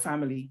be with her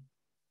family.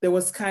 There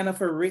was kind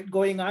of a writ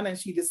going on and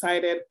she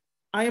decided,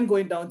 I am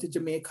going down to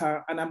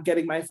Jamaica and I'm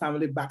getting my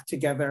family back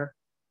together,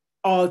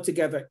 all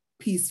together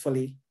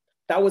peacefully.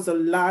 That was the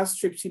last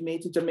trip she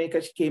made to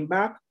Jamaica. She came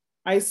back,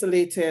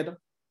 isolated,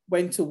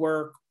 went to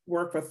work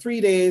for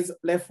 3 days,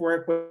 left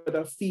work with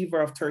a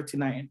fever of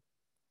 39.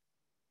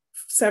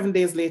 7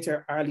 days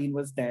later, Arlene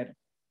was dead.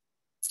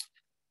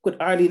 Could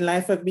Arlene's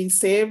life have been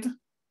saved?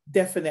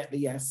 Definitely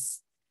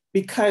yes.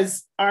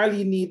 Because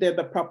Arlene needed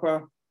the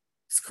proper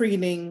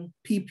screening,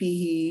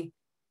 PPE,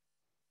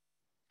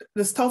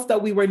 the stuff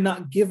that we were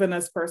not given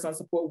as personal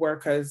support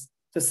workers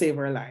to save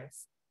her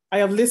lives. I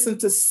have listened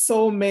to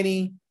so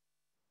many,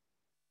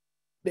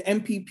 the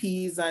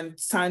MPPs and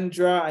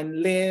Sandra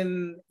and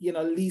Lynn,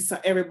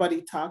 Lisa,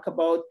 everybody talk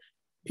about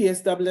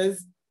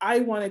PSWs. I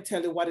want to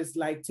tell you what it's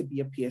like to be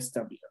a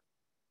PSW.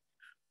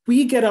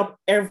 We get up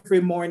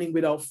every morning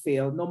without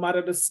fail, no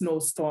matter the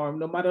snowstorm,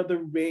 no matter the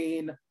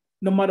rain,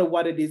 no matter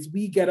what it is.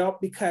 We get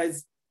up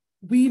because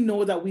we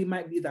know that we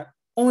might be the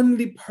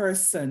only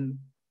person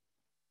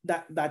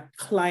that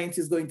client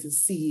is going to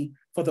see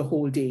for the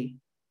whole day.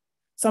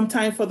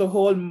 Sometimes for the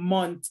whole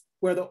month,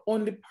 we're the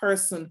only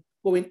person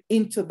going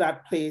into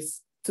that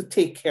place to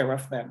take care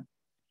of them.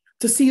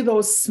 To see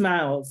those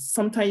smiles,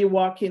 sometimes you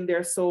walk in,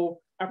 they're so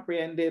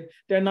apprehended,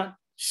 they're not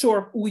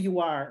sure who you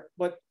are,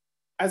 but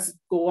as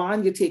go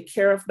on, you take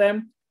care of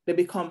them, they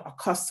become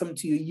accustomed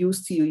to you,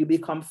 used to you, you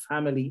become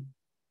family.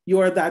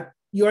 You're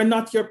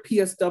not your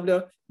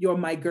PSW, you're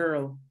my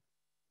girl.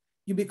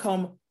 You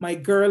become, my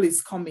girl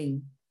is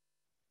coming.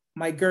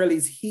 My girl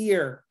is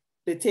here.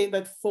 They take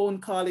that phone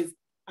call,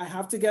 I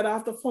have to get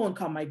off the phone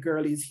call, my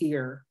girl is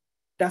here.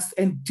 That's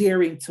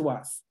endearing to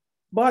us.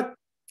 But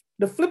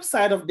the flip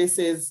side of this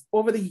is,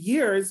 over the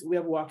years, we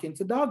have walked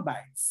into dog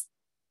bites.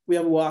 We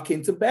have walked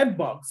into bed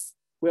bugs.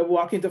 We have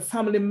walked into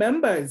family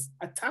members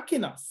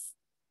attacking us.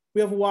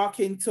 We have walked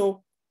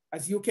into,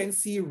 as you can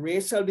see,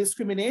 racial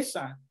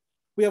discrimination.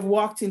 We have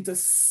walked into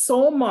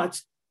so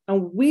much,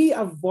 and we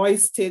have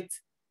voiced it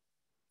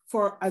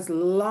for as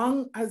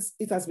long as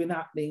it has been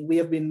happening. We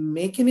have been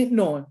making it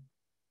known.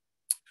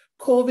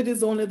 COVID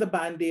is only the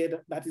Band-Aid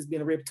that is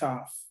being ripped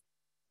off.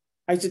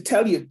 I should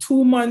tell you,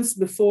 2 months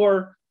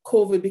before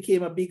COVID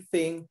became a big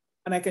thing,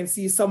 and I can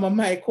see some of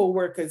my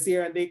co-workers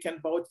here and they can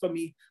vouch for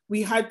me,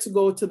 we had to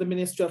go to the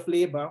Ministry of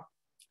Labor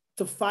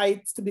to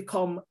fight to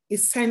become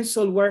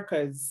essential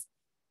workers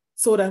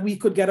so that we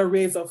could get a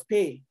raise of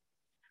pay.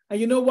 And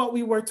you know what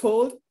we were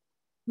told?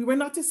 We were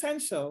not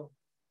essential.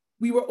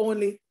 We were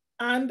only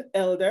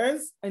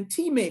elders and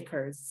tea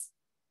makers.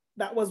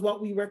 That was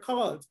what we were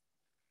called.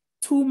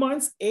 2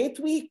 months, 8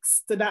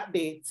 weeks to that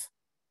date,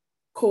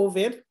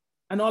 COVID,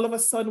 and all of a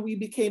sudden we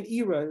became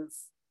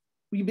heroes.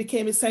 We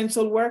became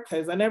essential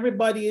workers, and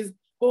everybody is,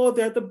 oh,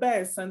 they're the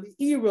best, and the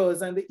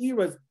heroes and the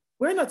heroes.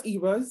 We're not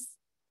heroes.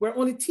 We're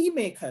only tea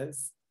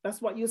makers.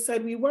 That's what you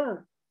said we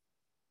were.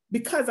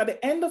 Because at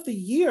the end of the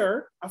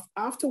year,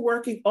 after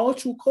working all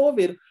through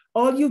COVID,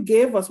 all you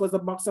gave us was a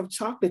box of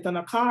chocolate and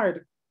a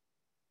card.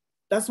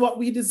 That's what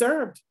we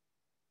deserved.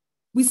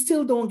 We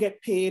still don't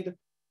get paid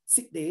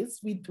sick days.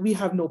 We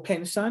have no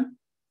pension.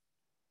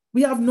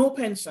 We have no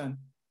pension.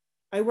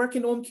 I work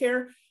in home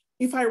care.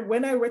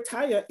 When I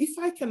retire, if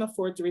I can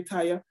afford to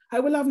retire,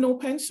 I will have no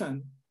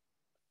pension.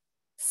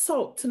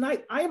 So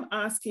tonight I am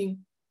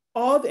asking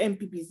all the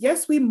MPPs,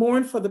 yes, we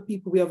mourn for the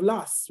people we have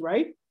lost,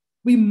 right?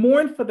 We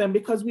mourn for them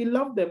because we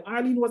love them.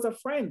 Arlene was a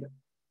friend.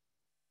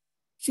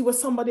 She was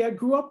somebody I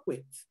grew up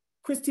with.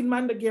 Christine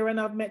Mandaguer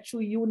I've met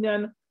through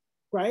union,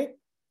 right?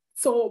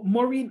 So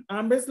Maureen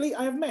Ambersley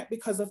I have met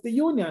because of the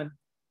union.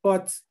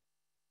 But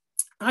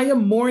I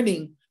am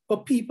mourning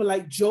for people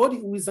like Jody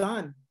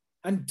Uzan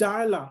and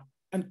Darla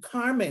and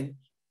Carmen.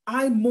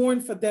 I mourn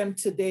for them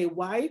today.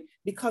 Why?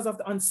 Because of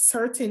the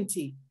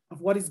uncertainty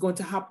of what is going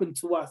to happen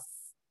to us.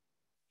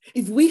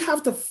 If we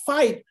have to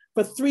fight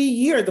for 3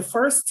 years, the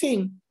first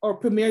thing our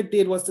premier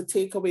did was to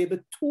take away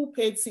the 2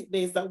 paid sick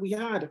days that we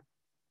had.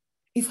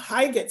 If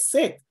I get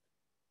sick,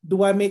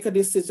 do I make a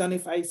decision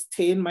if I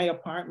stay in my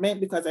apartment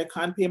because I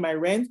can't pay my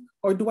rent,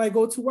 or do I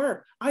go to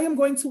work? I am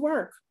going to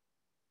work.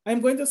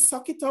 I'm going to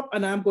suck it up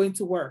and I'm going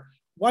to work.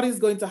 What is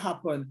going to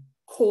happen?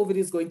 COVID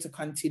is going to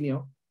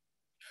continue.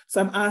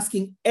 So I'm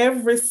asking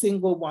every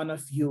single one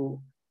of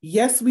you,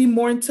 yes, we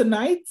mourn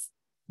tonight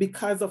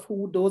because of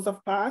who those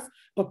have passed,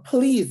 but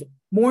please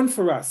mourn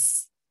for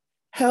us.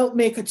 Help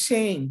make a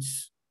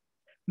change.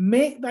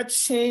 Make that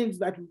change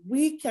that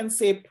we can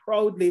say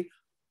proudly,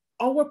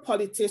 our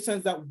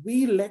politicians that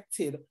we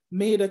elected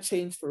made a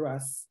change for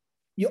us.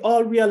 You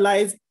all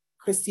realize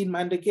Christine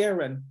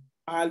Mandaguer,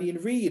 Arlene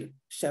Reed,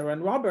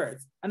 Sharon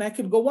Roberts, and I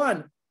could go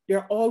on.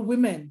 They're all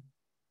women.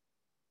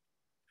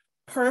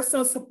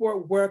 Personal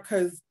support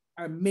workers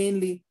are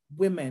mainly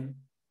women,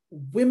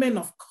 women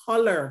of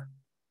color.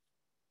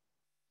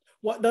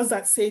 What does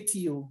that say to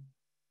you?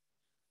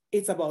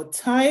 It's about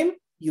time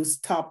you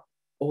stop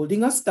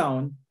holding us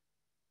down,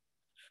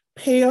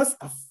 pay us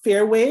a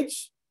fair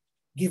wage,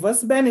 give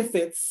us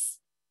benefits.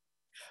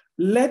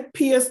 Let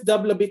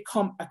PSW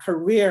become a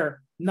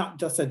career, not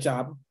just a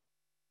job.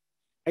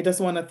 I just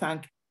want to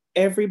thank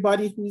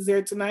everybody who's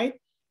here tonight.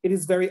 It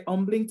is very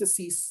humbling to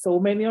see so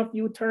many of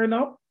you turn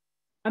up.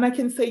 And I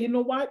can say, you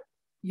know what?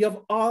 You've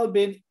all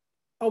been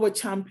our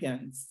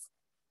champions.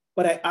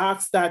 But I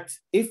ask that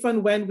if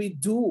and when we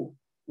do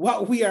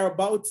what we are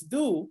about to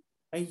do,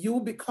 and you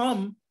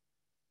become,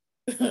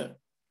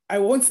 I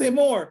won't say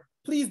more,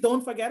 please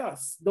don't forget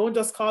us. Don't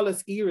just call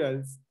us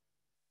heroes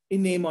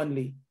in name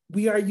only.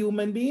 We are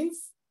human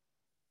beings,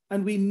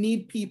 and we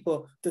need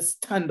people to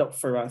stand up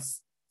for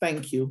us.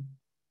 Thank you.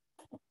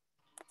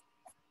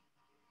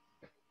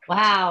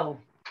 Wow.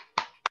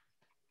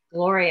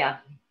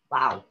 Gloria,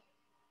 wow.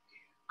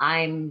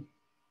 I'm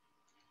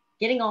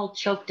getting all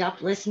choked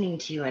up listening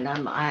to you, and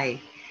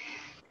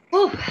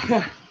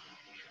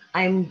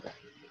I'm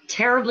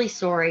terribly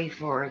sorry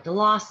for the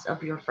loss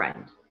of your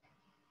friend.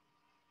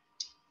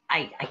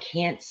 I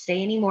can't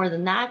say any more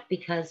than that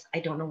because I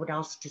don't know what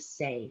else to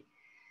say.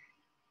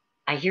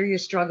 I hear your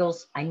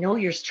struggles. I know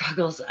your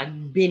struggles.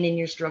 I've been in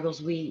your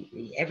struggles.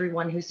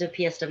 Everyone who's a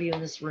PSW in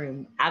this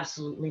room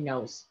absolutely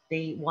knows.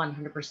 They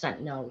 100%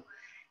 know.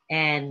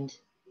 And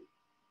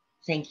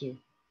thank you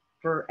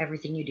for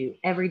everything you do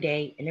every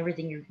day and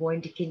everything you're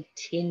going to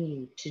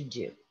continue to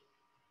do.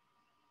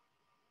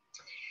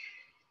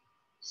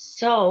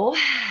 So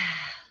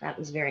that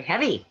was very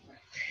heavy.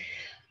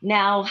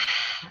 Now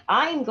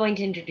I'm going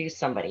to introduce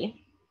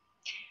somebody.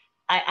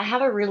 I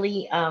have a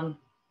really, I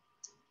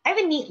have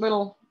a neat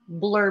little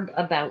blurb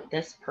about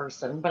this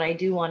person, but I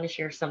do want to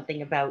share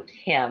something about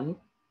him.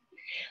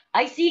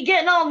 I see you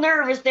getting all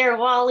nervous there,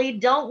 Wali.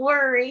 Don't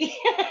worry.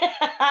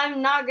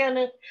 I'm not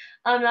gonna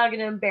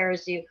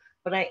embarrass you,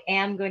 but I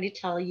am going to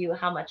tell you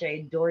how much I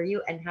adore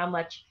you and how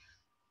much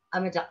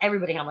I'm gonna tell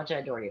everybody how much I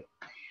adore you.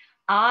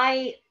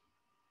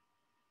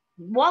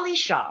 Wali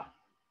Shah,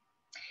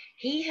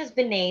 he has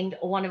been named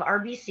one of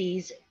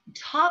RBC's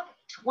top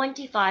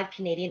 25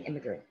 Canadian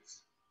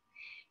immigrants.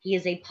 He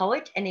is a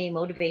poet and a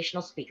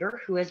motivational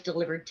speaker who has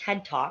delivered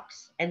TED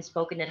Talks and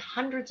spoken at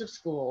hundreds of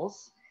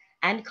schools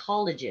and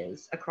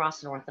colleges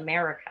across North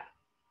America.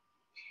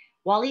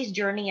 Wali's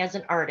journey as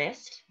an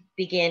artist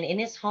began in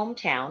his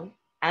hometown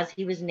as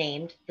he was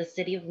named the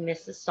city of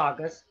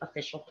Mississauga's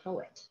official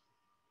poet.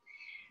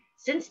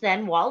 Since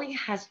then, Wali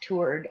has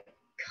toured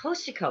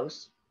coast to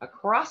coast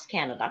across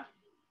Canada,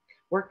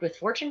 worked with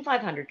Fortune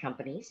 500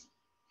 companies,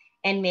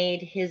 and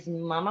made his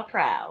mama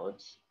proud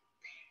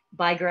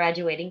by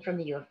graduating from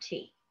the U of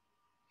T.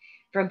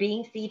 From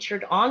being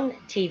featured on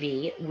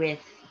TV with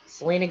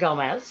Selena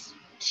Gomez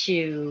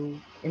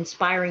to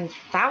inspiring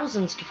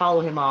thousands to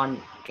follow him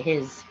on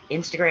his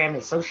Instagram,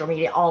 his social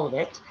media, all of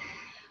it,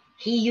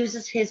 he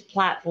uses his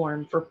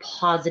platform for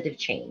positive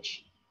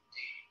change.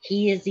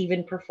 He has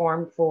even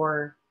performed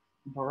for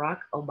Barack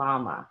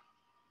Obama.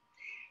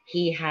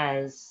 He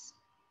has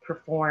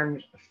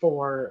performed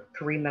for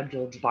Kareem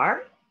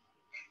Abdul-Jabbar,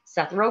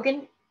 Seth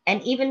Rogen,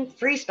 and even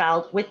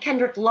freestyled with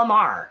Kendrick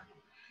Lamar.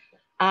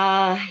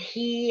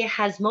 He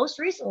has most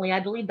recently, I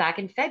believe back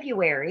in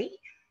February,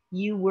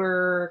 you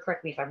were,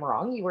 correct me if I'm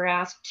wrong, you were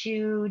asked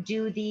to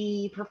do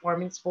the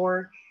performance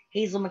for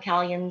Hazel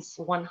McCallion's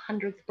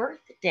 100th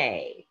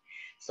birthday.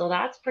 So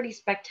that's pretty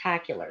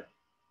spectacular.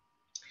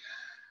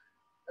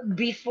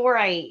 Before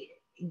I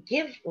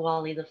give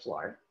Wali the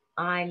floor,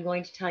 I'm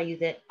going to tell you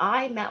that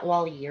I met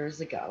Wali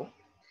years ago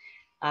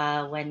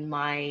when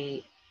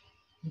my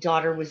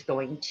daughter was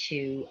going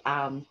to,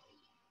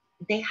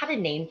 they had a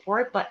name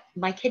for it, but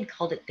my kid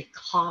called it the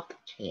cop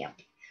camp.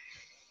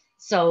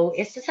 So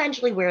it's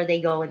essentially where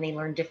they go and they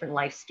learn different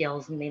life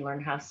skills and they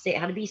learn how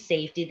to be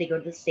safety. They go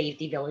to the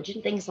safety village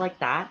and things like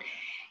that.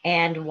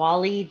 And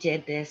Wali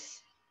did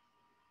this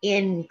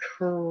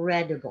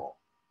incredible,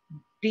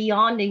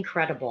 beyond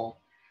incredible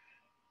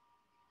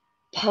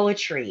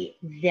poetry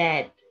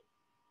that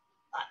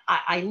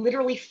I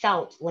literally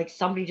felt like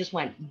somebody just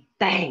went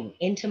bang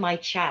into my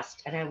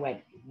chest and I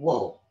went,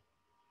 whoa.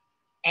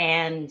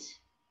 And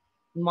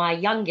my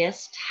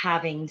youngest,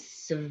 having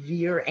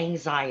severe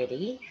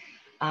anxiety,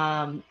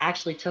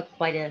 actually took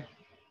quite a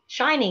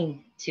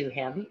shining to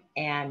him.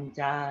 And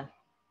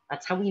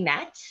that's how we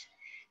met.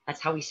 That's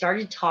how we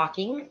started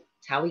talking.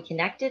 That's how we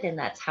connected. And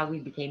that's how we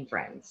became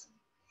friends.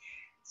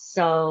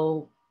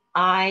 So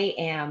I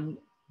am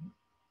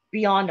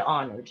beyond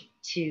honored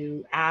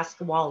to ask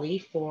Wali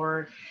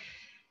for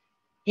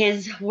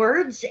his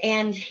words,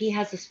 and he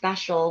has a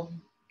special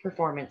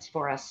performance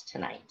for us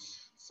tonight.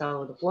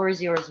 So the floor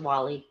is yours,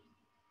 Wali.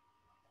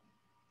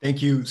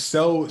 Thank you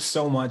so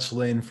much,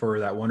 Lynn, for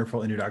that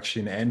wonderful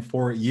introduction and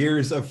for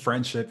years of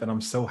friendship. And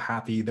I'm so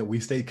happy that we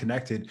stayed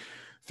connected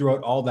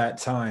throughout all that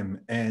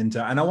time. And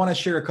I want to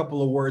share a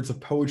couple of words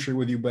of poetry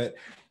with you, but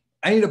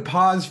I need to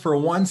pause for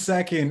 1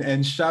 second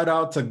and shout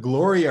out to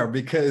Gloria,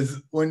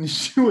 because when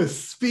she was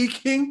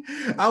speaking,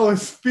 I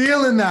was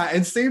feeling that.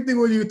 And same thing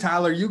with you,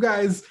 Tyler. You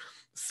guys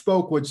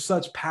spoke with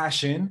such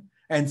passion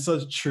and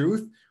such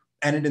truth,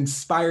 and it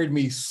inspired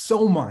me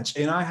so much.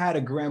 And I had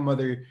a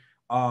grandmother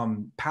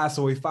pass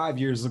away 5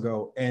 years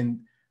ago,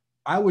 and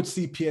I would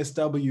see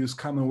PSWs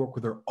come and work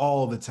with her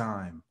all the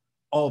time.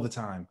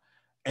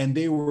 And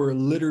they were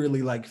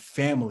literally like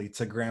family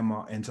to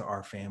grandma and to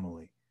our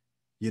family.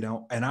 you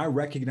know, and I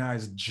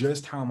recognize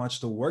just how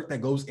much the work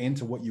that goes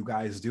into what you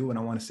guys do. And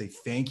I want to say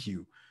thank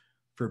you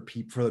for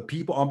the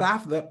people, on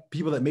behalf of the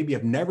people that maybe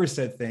have never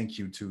said thank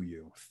you to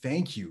you.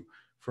 Thank you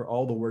for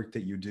all the work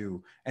that you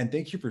do. And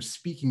thank you for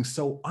speaking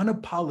so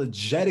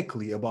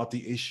unapologetically about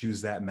the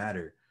issues that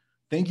matter.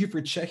 Thank you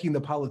for checking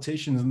the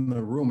politicians in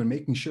the room and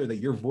making sure that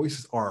your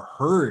voices are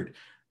heard.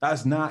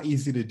 That's not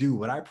easy to do,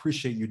 but I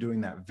appreciate you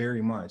doing that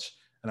very much.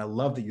 And I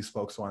love that you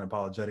spoke so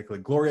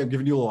unapologetically. Gloria, I'm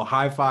giving you a little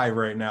high five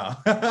right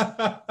now.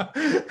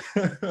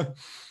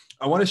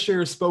 I want to share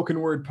a spoken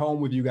word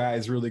poem with you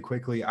guys really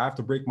quickly. I have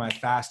to break my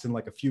fast in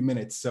like a few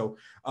minutes. So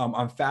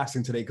I'm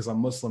fasting today because I'm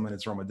Muslim and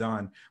it's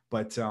Ramadan.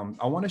 But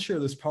I want to share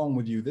this poem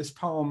with you. This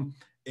poem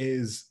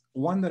is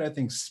one that I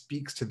think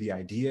speaks to the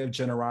idea of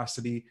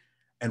generosity.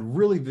 And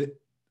really,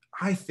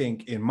 I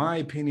think, in my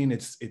opinion,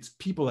 it's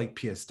people like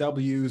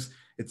PSWs,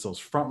 it's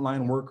those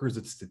frontline workers,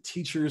 it's the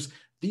teachers.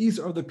 These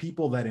are the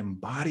people that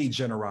embody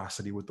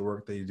generosity with the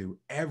work they do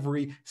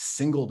every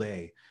single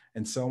day.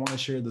 And so I want to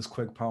share this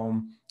quick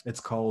poem. It's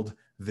called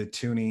The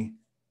Toonie.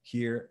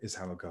 Here is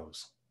how it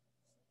goes.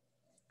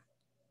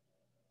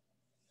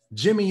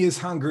 Jimmy is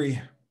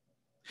hungry.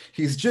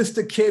 He's just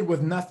a kid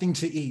with nothing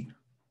to eat.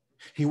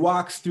 He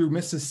walks through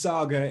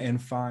Mississauga and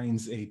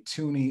finds a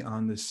toonie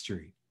on the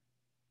street.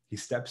 He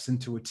steps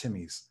into a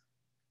Timmy's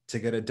to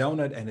get a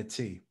donut and a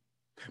tea.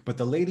 But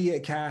the lady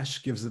at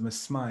cash gives him a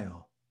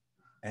smile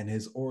and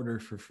his order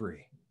for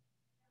free.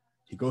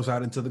 He goes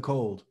out into the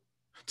cold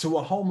to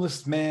a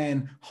homeless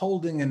man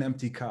holding an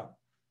empty cup.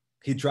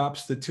 He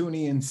drops the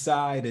toonie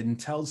inside and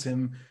tells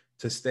him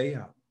to stay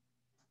up.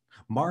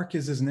 Mark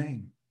is his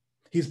name.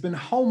 He's been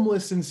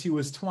homeless since he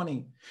was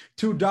 20.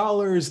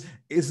 $2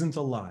 isn't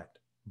a lot,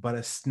 but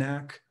a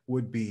snack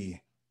would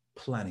be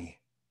plenty.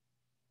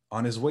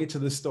 On his way to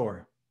the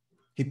store,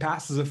 he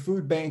passes a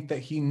food bank that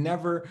he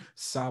never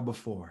saw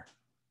before.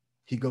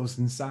 He goes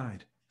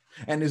inside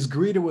and is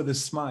greeted with a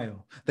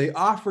smile. They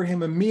offer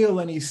him a meal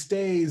and he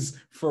stays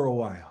for a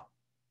while.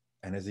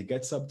 And as he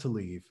gets up to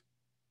leave,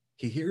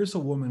 he hears a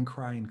woman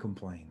cry and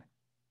complain.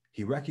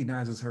 He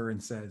recognizes her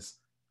and says,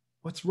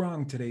 "What's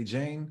wrong today,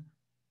 Jane?"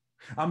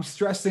 "I'm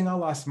stressing I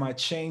lost my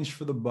change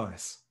for the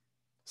bus."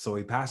 So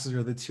he passes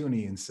her the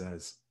toonie and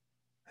says,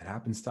 "It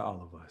happens to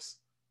all of us."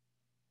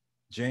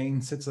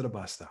 Jane sits at a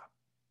bus stop,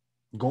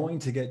 going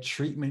to get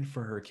treatment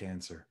for her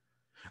cancer.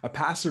 A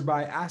passerby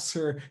asks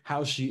her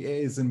how she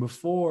is, and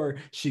before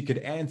she could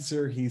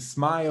answer, he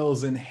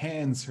smiles and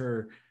hands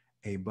her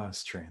a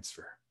bus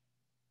transfer.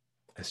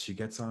 As she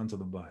gets onto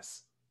the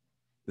bus,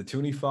 the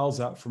toonie falls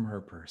out from her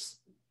purse.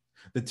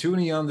 The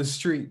toonie on the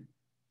street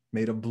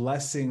made a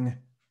blessing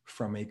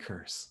from a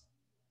curse.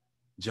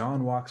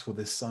 John walks with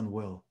his son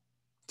Will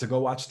to go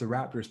watch the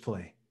Raptors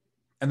play,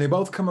 and they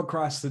both come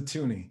across the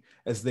toonie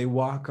as they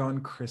walk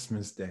on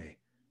Christmas Day.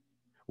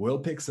 Will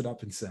picks it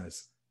up and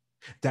says,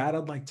 "Dad,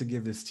 I'd like to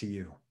give this to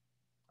you.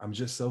 I'm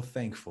just so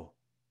thankful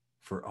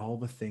for all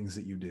the things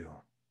that you do."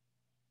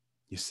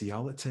 You see,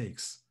 all it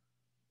takes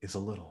is a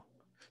little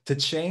to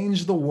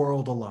change the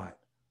world a lot.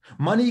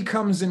 Money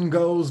comes and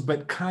goes,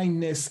 but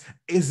kindness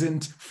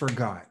isn't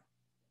forgot.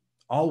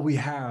 All we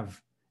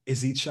have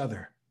is each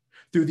other.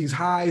 Through these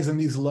highs and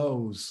these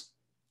lows,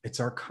 it's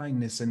our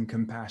kindness and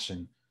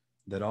compassion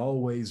that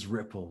always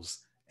ripples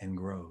and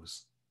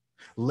grows.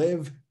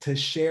 Live to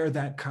share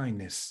that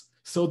kindness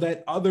so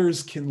that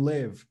others can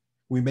live.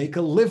 We make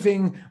a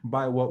living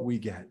by what we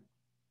get,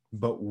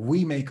 but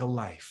we make a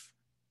life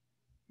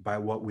by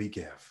what we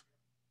give.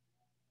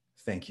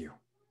 Thank you.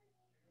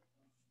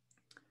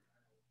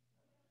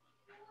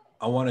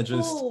 I want to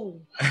just... Oh,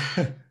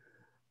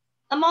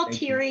 I'm all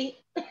teary.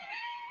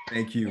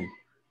 Thank you.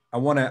 I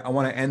want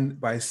to end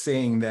by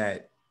saying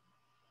that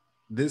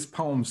this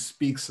poem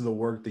speaks to the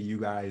work that you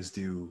guys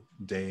do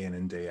day in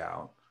and day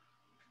out.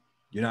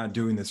 You're not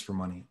doing this for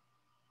money.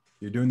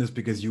 You're doing this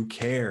because you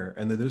care,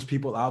 and that there's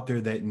people out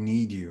there that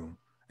need you,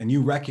 and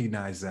you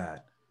recognize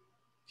that.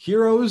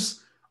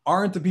 Heroes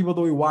aren't the people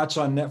that we watch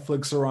on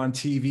Netflix or on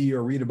TV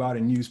or read about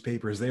in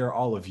newspapers. They are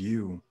all of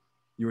you.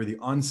 You are the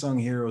unsung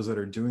heroes that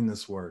are doing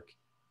this work.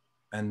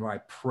 And I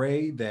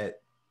pray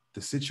that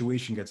the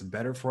situation gets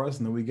better for us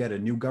and that we get a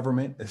new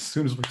government as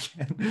soon as we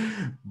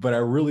can. But I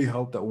really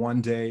hope that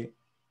one day,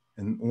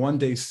 and one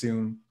day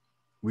soon,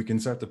 we can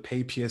start to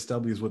pay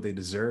PSWs what they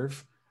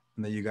deserve,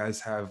 and that you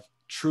guys have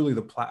truly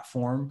the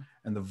platform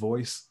and the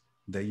voice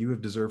that you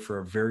have deserved for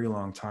a very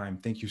long time.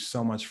 Thank you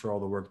so much for all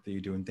the work that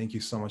you do. And thank you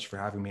so much for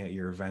having me at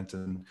your event.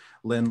 And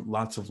Lynn,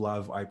 lots of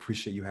love. I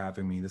appreciate you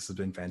having me. This has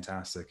been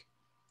fantastic.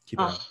 Keep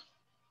it up.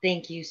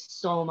 Thank you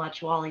so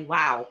much, Wally.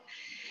 Wow.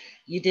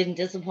 You didn't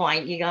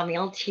disappoint. You got me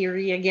all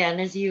teary again,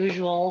 as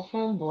usual.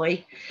 Oh,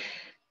 boy.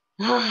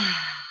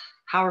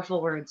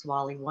 Powerful words,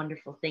 Wally.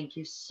 Wonderful. Thank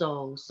you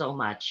so, so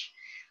much.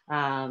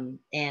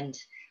 And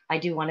I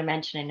do want to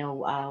mention, I know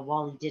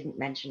Wally didn't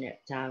mention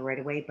it right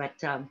away,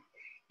 but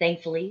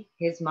thankfully,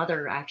 his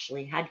mother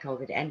actually had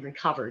COVID and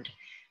recovered.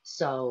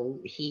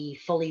 So he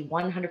fully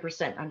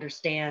 100%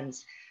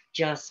 understands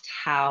just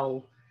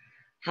how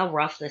how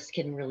rough this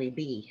can really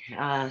be.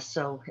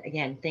 So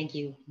again, thank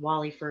you,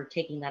 Wali, for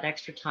taking that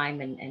extra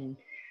time. And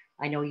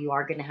I know you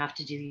are going to have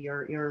to do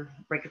your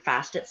break of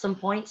fast at some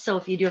point. So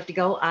if you do have to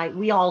go,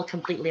 we all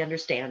completely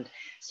understand.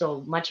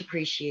 So much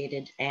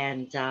appreciated.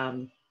 And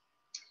I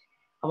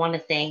want to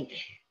thank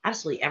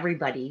absolutely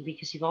everybody,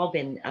 because you've all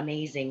been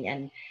amazing.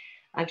 And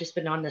I've just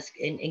been on this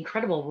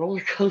incredible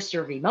roller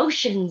coaster of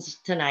emotions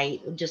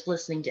tonight, just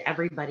listening to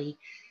everybody.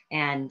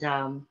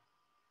 And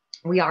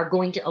we are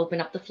going to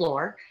open up the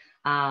floor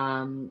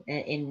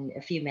in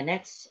a few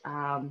minutes.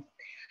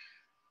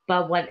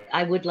 But what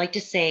I would like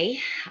to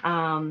say,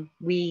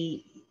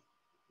 we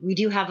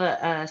do have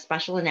a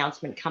special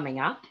announcement coming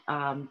up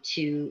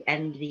to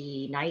end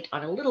the night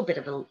on a little bit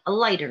of a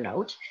lighter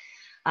note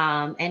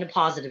and a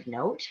positive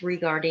note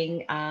regarding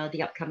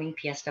the upcoming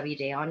PSW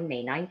Day on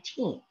May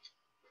 19th.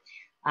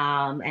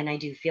 And I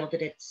do feel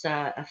that it's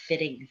a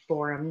fitting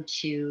forum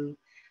to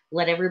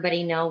let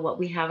everybody know what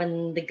we have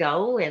in the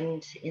go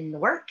and in the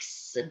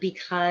works,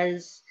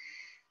 because,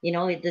 you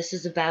know, this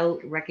is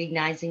about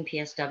recognizing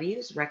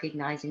PSWs,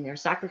 recognizing their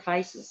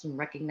sacrifices, and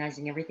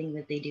recognizing everything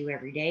that they do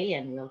every day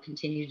and will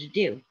continue to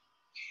do.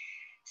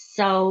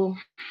 So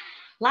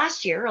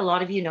last year, a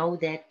lot of you know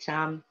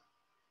that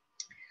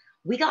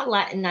we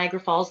got Niagara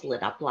Falls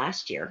lit up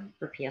last year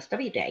for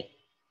PSW Day.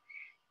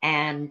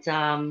 And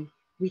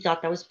we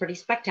thought that was pretty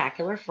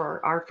spectacular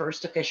for our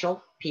first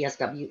official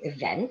PSW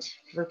event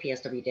for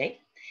PSW Day.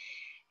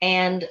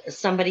 And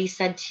somebody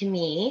said to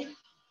me,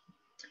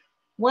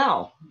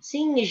 well,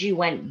 seeing as you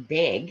went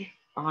big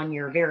on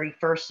your very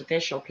first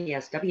official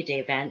PSW Day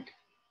event,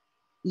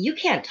 you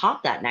can't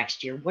top that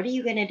next year. What are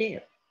you going to do?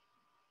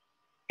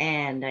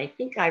 And I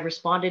think I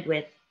responded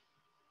with,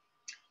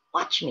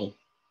 watch me.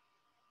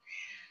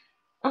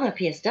 I'm a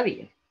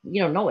PSW.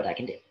 You don't know what I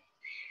can do.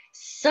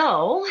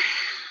 So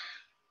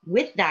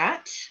with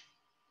that,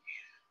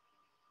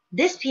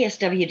 this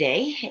PSW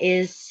Day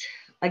is,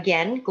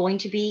 again, going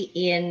to be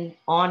in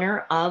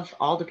honor of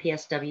all the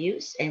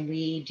PSWs. And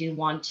we do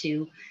want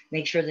to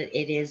make sure that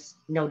it is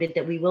noted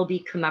that we will be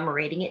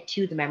commemorating it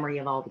to the memory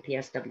of all the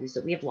PSWs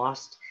that we have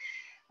lost.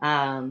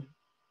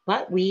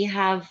 But we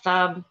have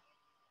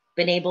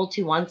been able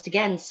to once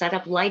again set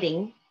up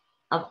lighting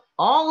of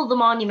all of the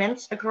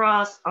monuments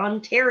across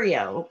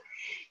Ontario,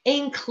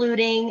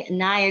 including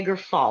Niagara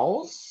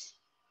Falls.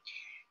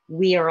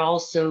 We are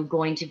also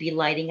going to be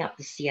lighting up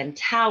the CN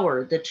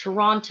Tower, the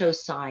Toronto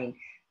sign,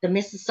 the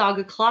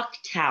Mississauga Clock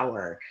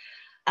Tower,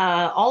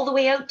 all the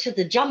way out to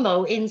the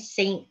Jumbo in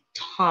St.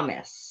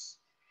 Thomas.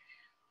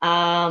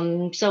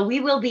 So we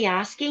will be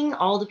asking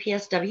all the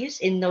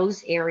PSWs in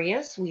those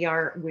areas. We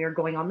are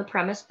going on the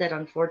premise that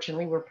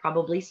unfortunately we're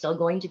probably still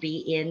going to be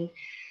in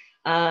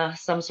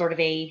some sort of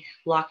a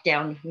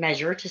lockdown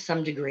measure to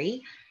some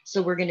degree.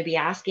 So we're going to be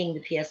asking the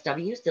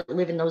PSWs that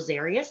live in those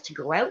areas to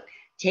go out,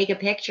 take a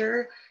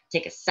picture,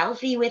 take a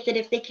selfie with it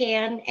if they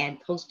can,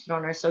 and post it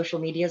on our social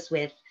medias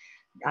with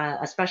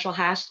a special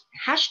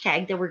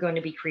hashtag that we're going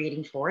to be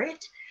creating for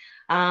it.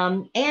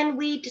 And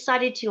we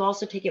decided to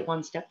also take it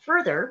one step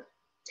further.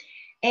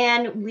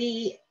 And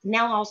we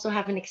now also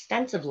have an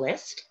extensive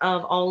list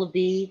of all of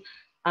the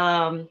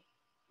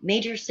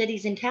major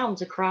cities and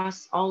towns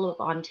across all of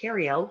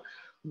Ontario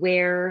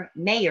where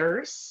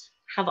mayors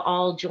have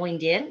all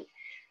joined in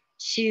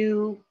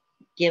to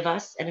give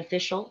us an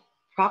official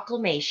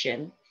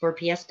proclamation for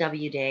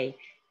PSW Day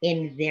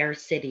in their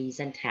cities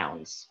and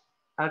towns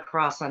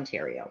across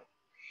Ontario.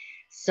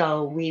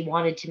 So we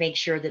wanted to make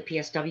sure that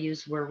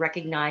PSWs were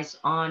recognized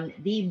on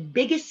the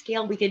biggest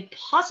scale we could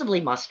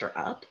possibly muster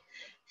up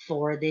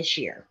for this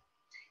year.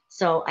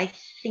 So I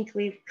think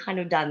we've kind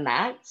of done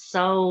that.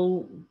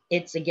 So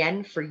it's,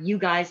 again, for you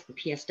guys, the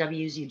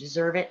PSWs, you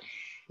deserve it.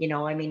 You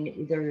know, I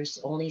mean, there's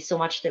only so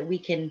much that we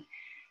can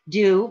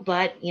do,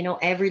 but, you know,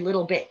 every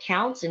little bit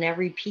counts and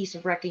every piece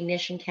of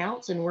recognition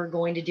counts. And we're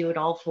going to do it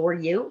all for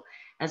you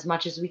as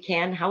much as we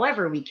can,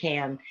 however we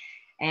can.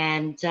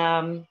 And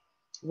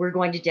we're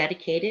going to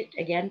dedicate it,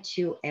 again,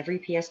 to every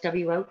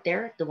PSW out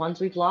there, the ones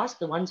we've lost,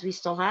 the ones we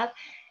still have,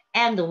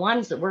 and the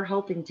ones that we're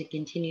hoping to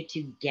continue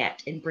to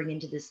get and bring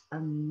into this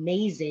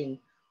amazing,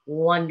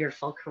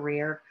 wonderful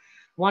career,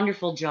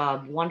 wonderful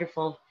job,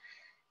 wonderful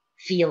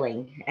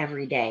feeling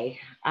every day.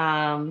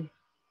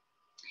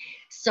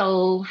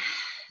 So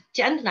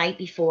to end the night,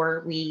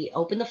 before we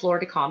open the floor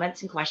to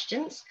comments and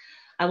questions,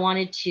 I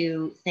wanted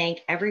to thank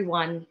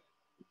everyone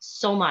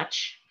so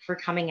much for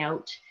coming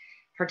out,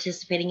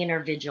 participating in our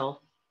vigil,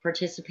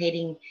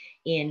 participating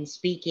in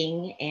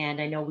speaking.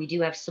 And I know we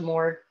do have some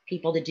more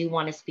people that do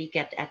want to speak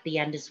at the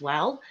end as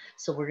well.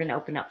 So we're going to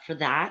open up for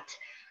that.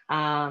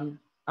 I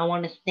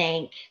want to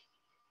thank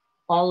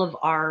all of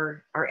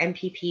our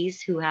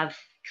MPPs who have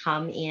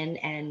come in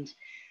and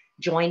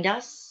joined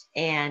us.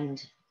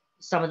 And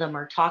some of them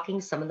are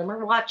talking, some of them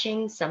are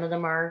watching, some of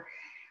them are,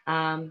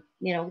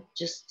 you know,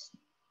 just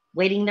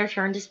waiting their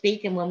turn to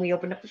speak. And when we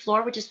open up the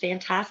floor, which is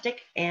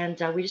fantastic. And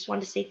we just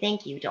wanted to say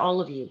thank you to all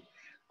of you,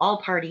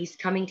 all parties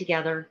coming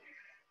together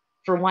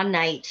for one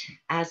night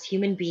as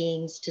human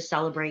beings to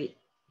celebrate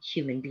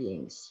human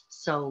beings.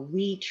 So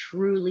we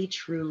truly,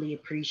 truly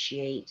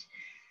appreciate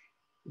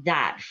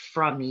that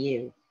from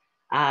you.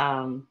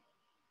 PSWs,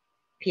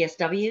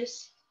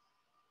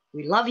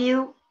 we love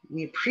you.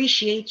 We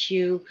appreciate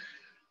you.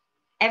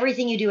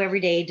 Everything you do every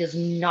day does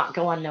not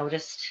go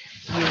unnoticed.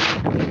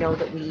 You know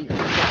that we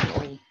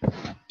definitely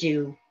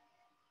do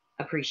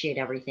appreciate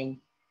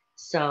everything.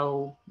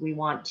 So we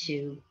want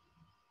to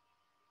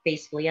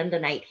basically end the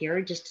night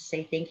here just to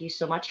say thank you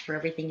so much for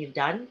everything you've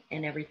done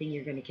and everything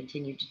you're going to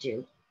continue to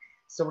do.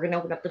 So we're going to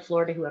open up the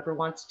floor to whoever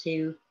wants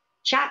to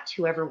chat,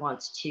 whoever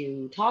wants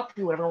to talk,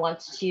 whoever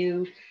wants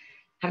to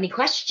have any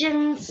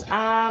questions.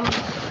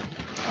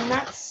 And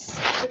that's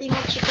pretty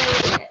much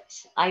about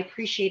it. I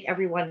appreciate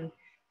everyone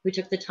who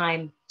took the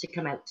time to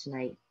come out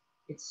tonight.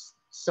 It's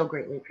so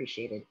greatly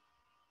appreciated.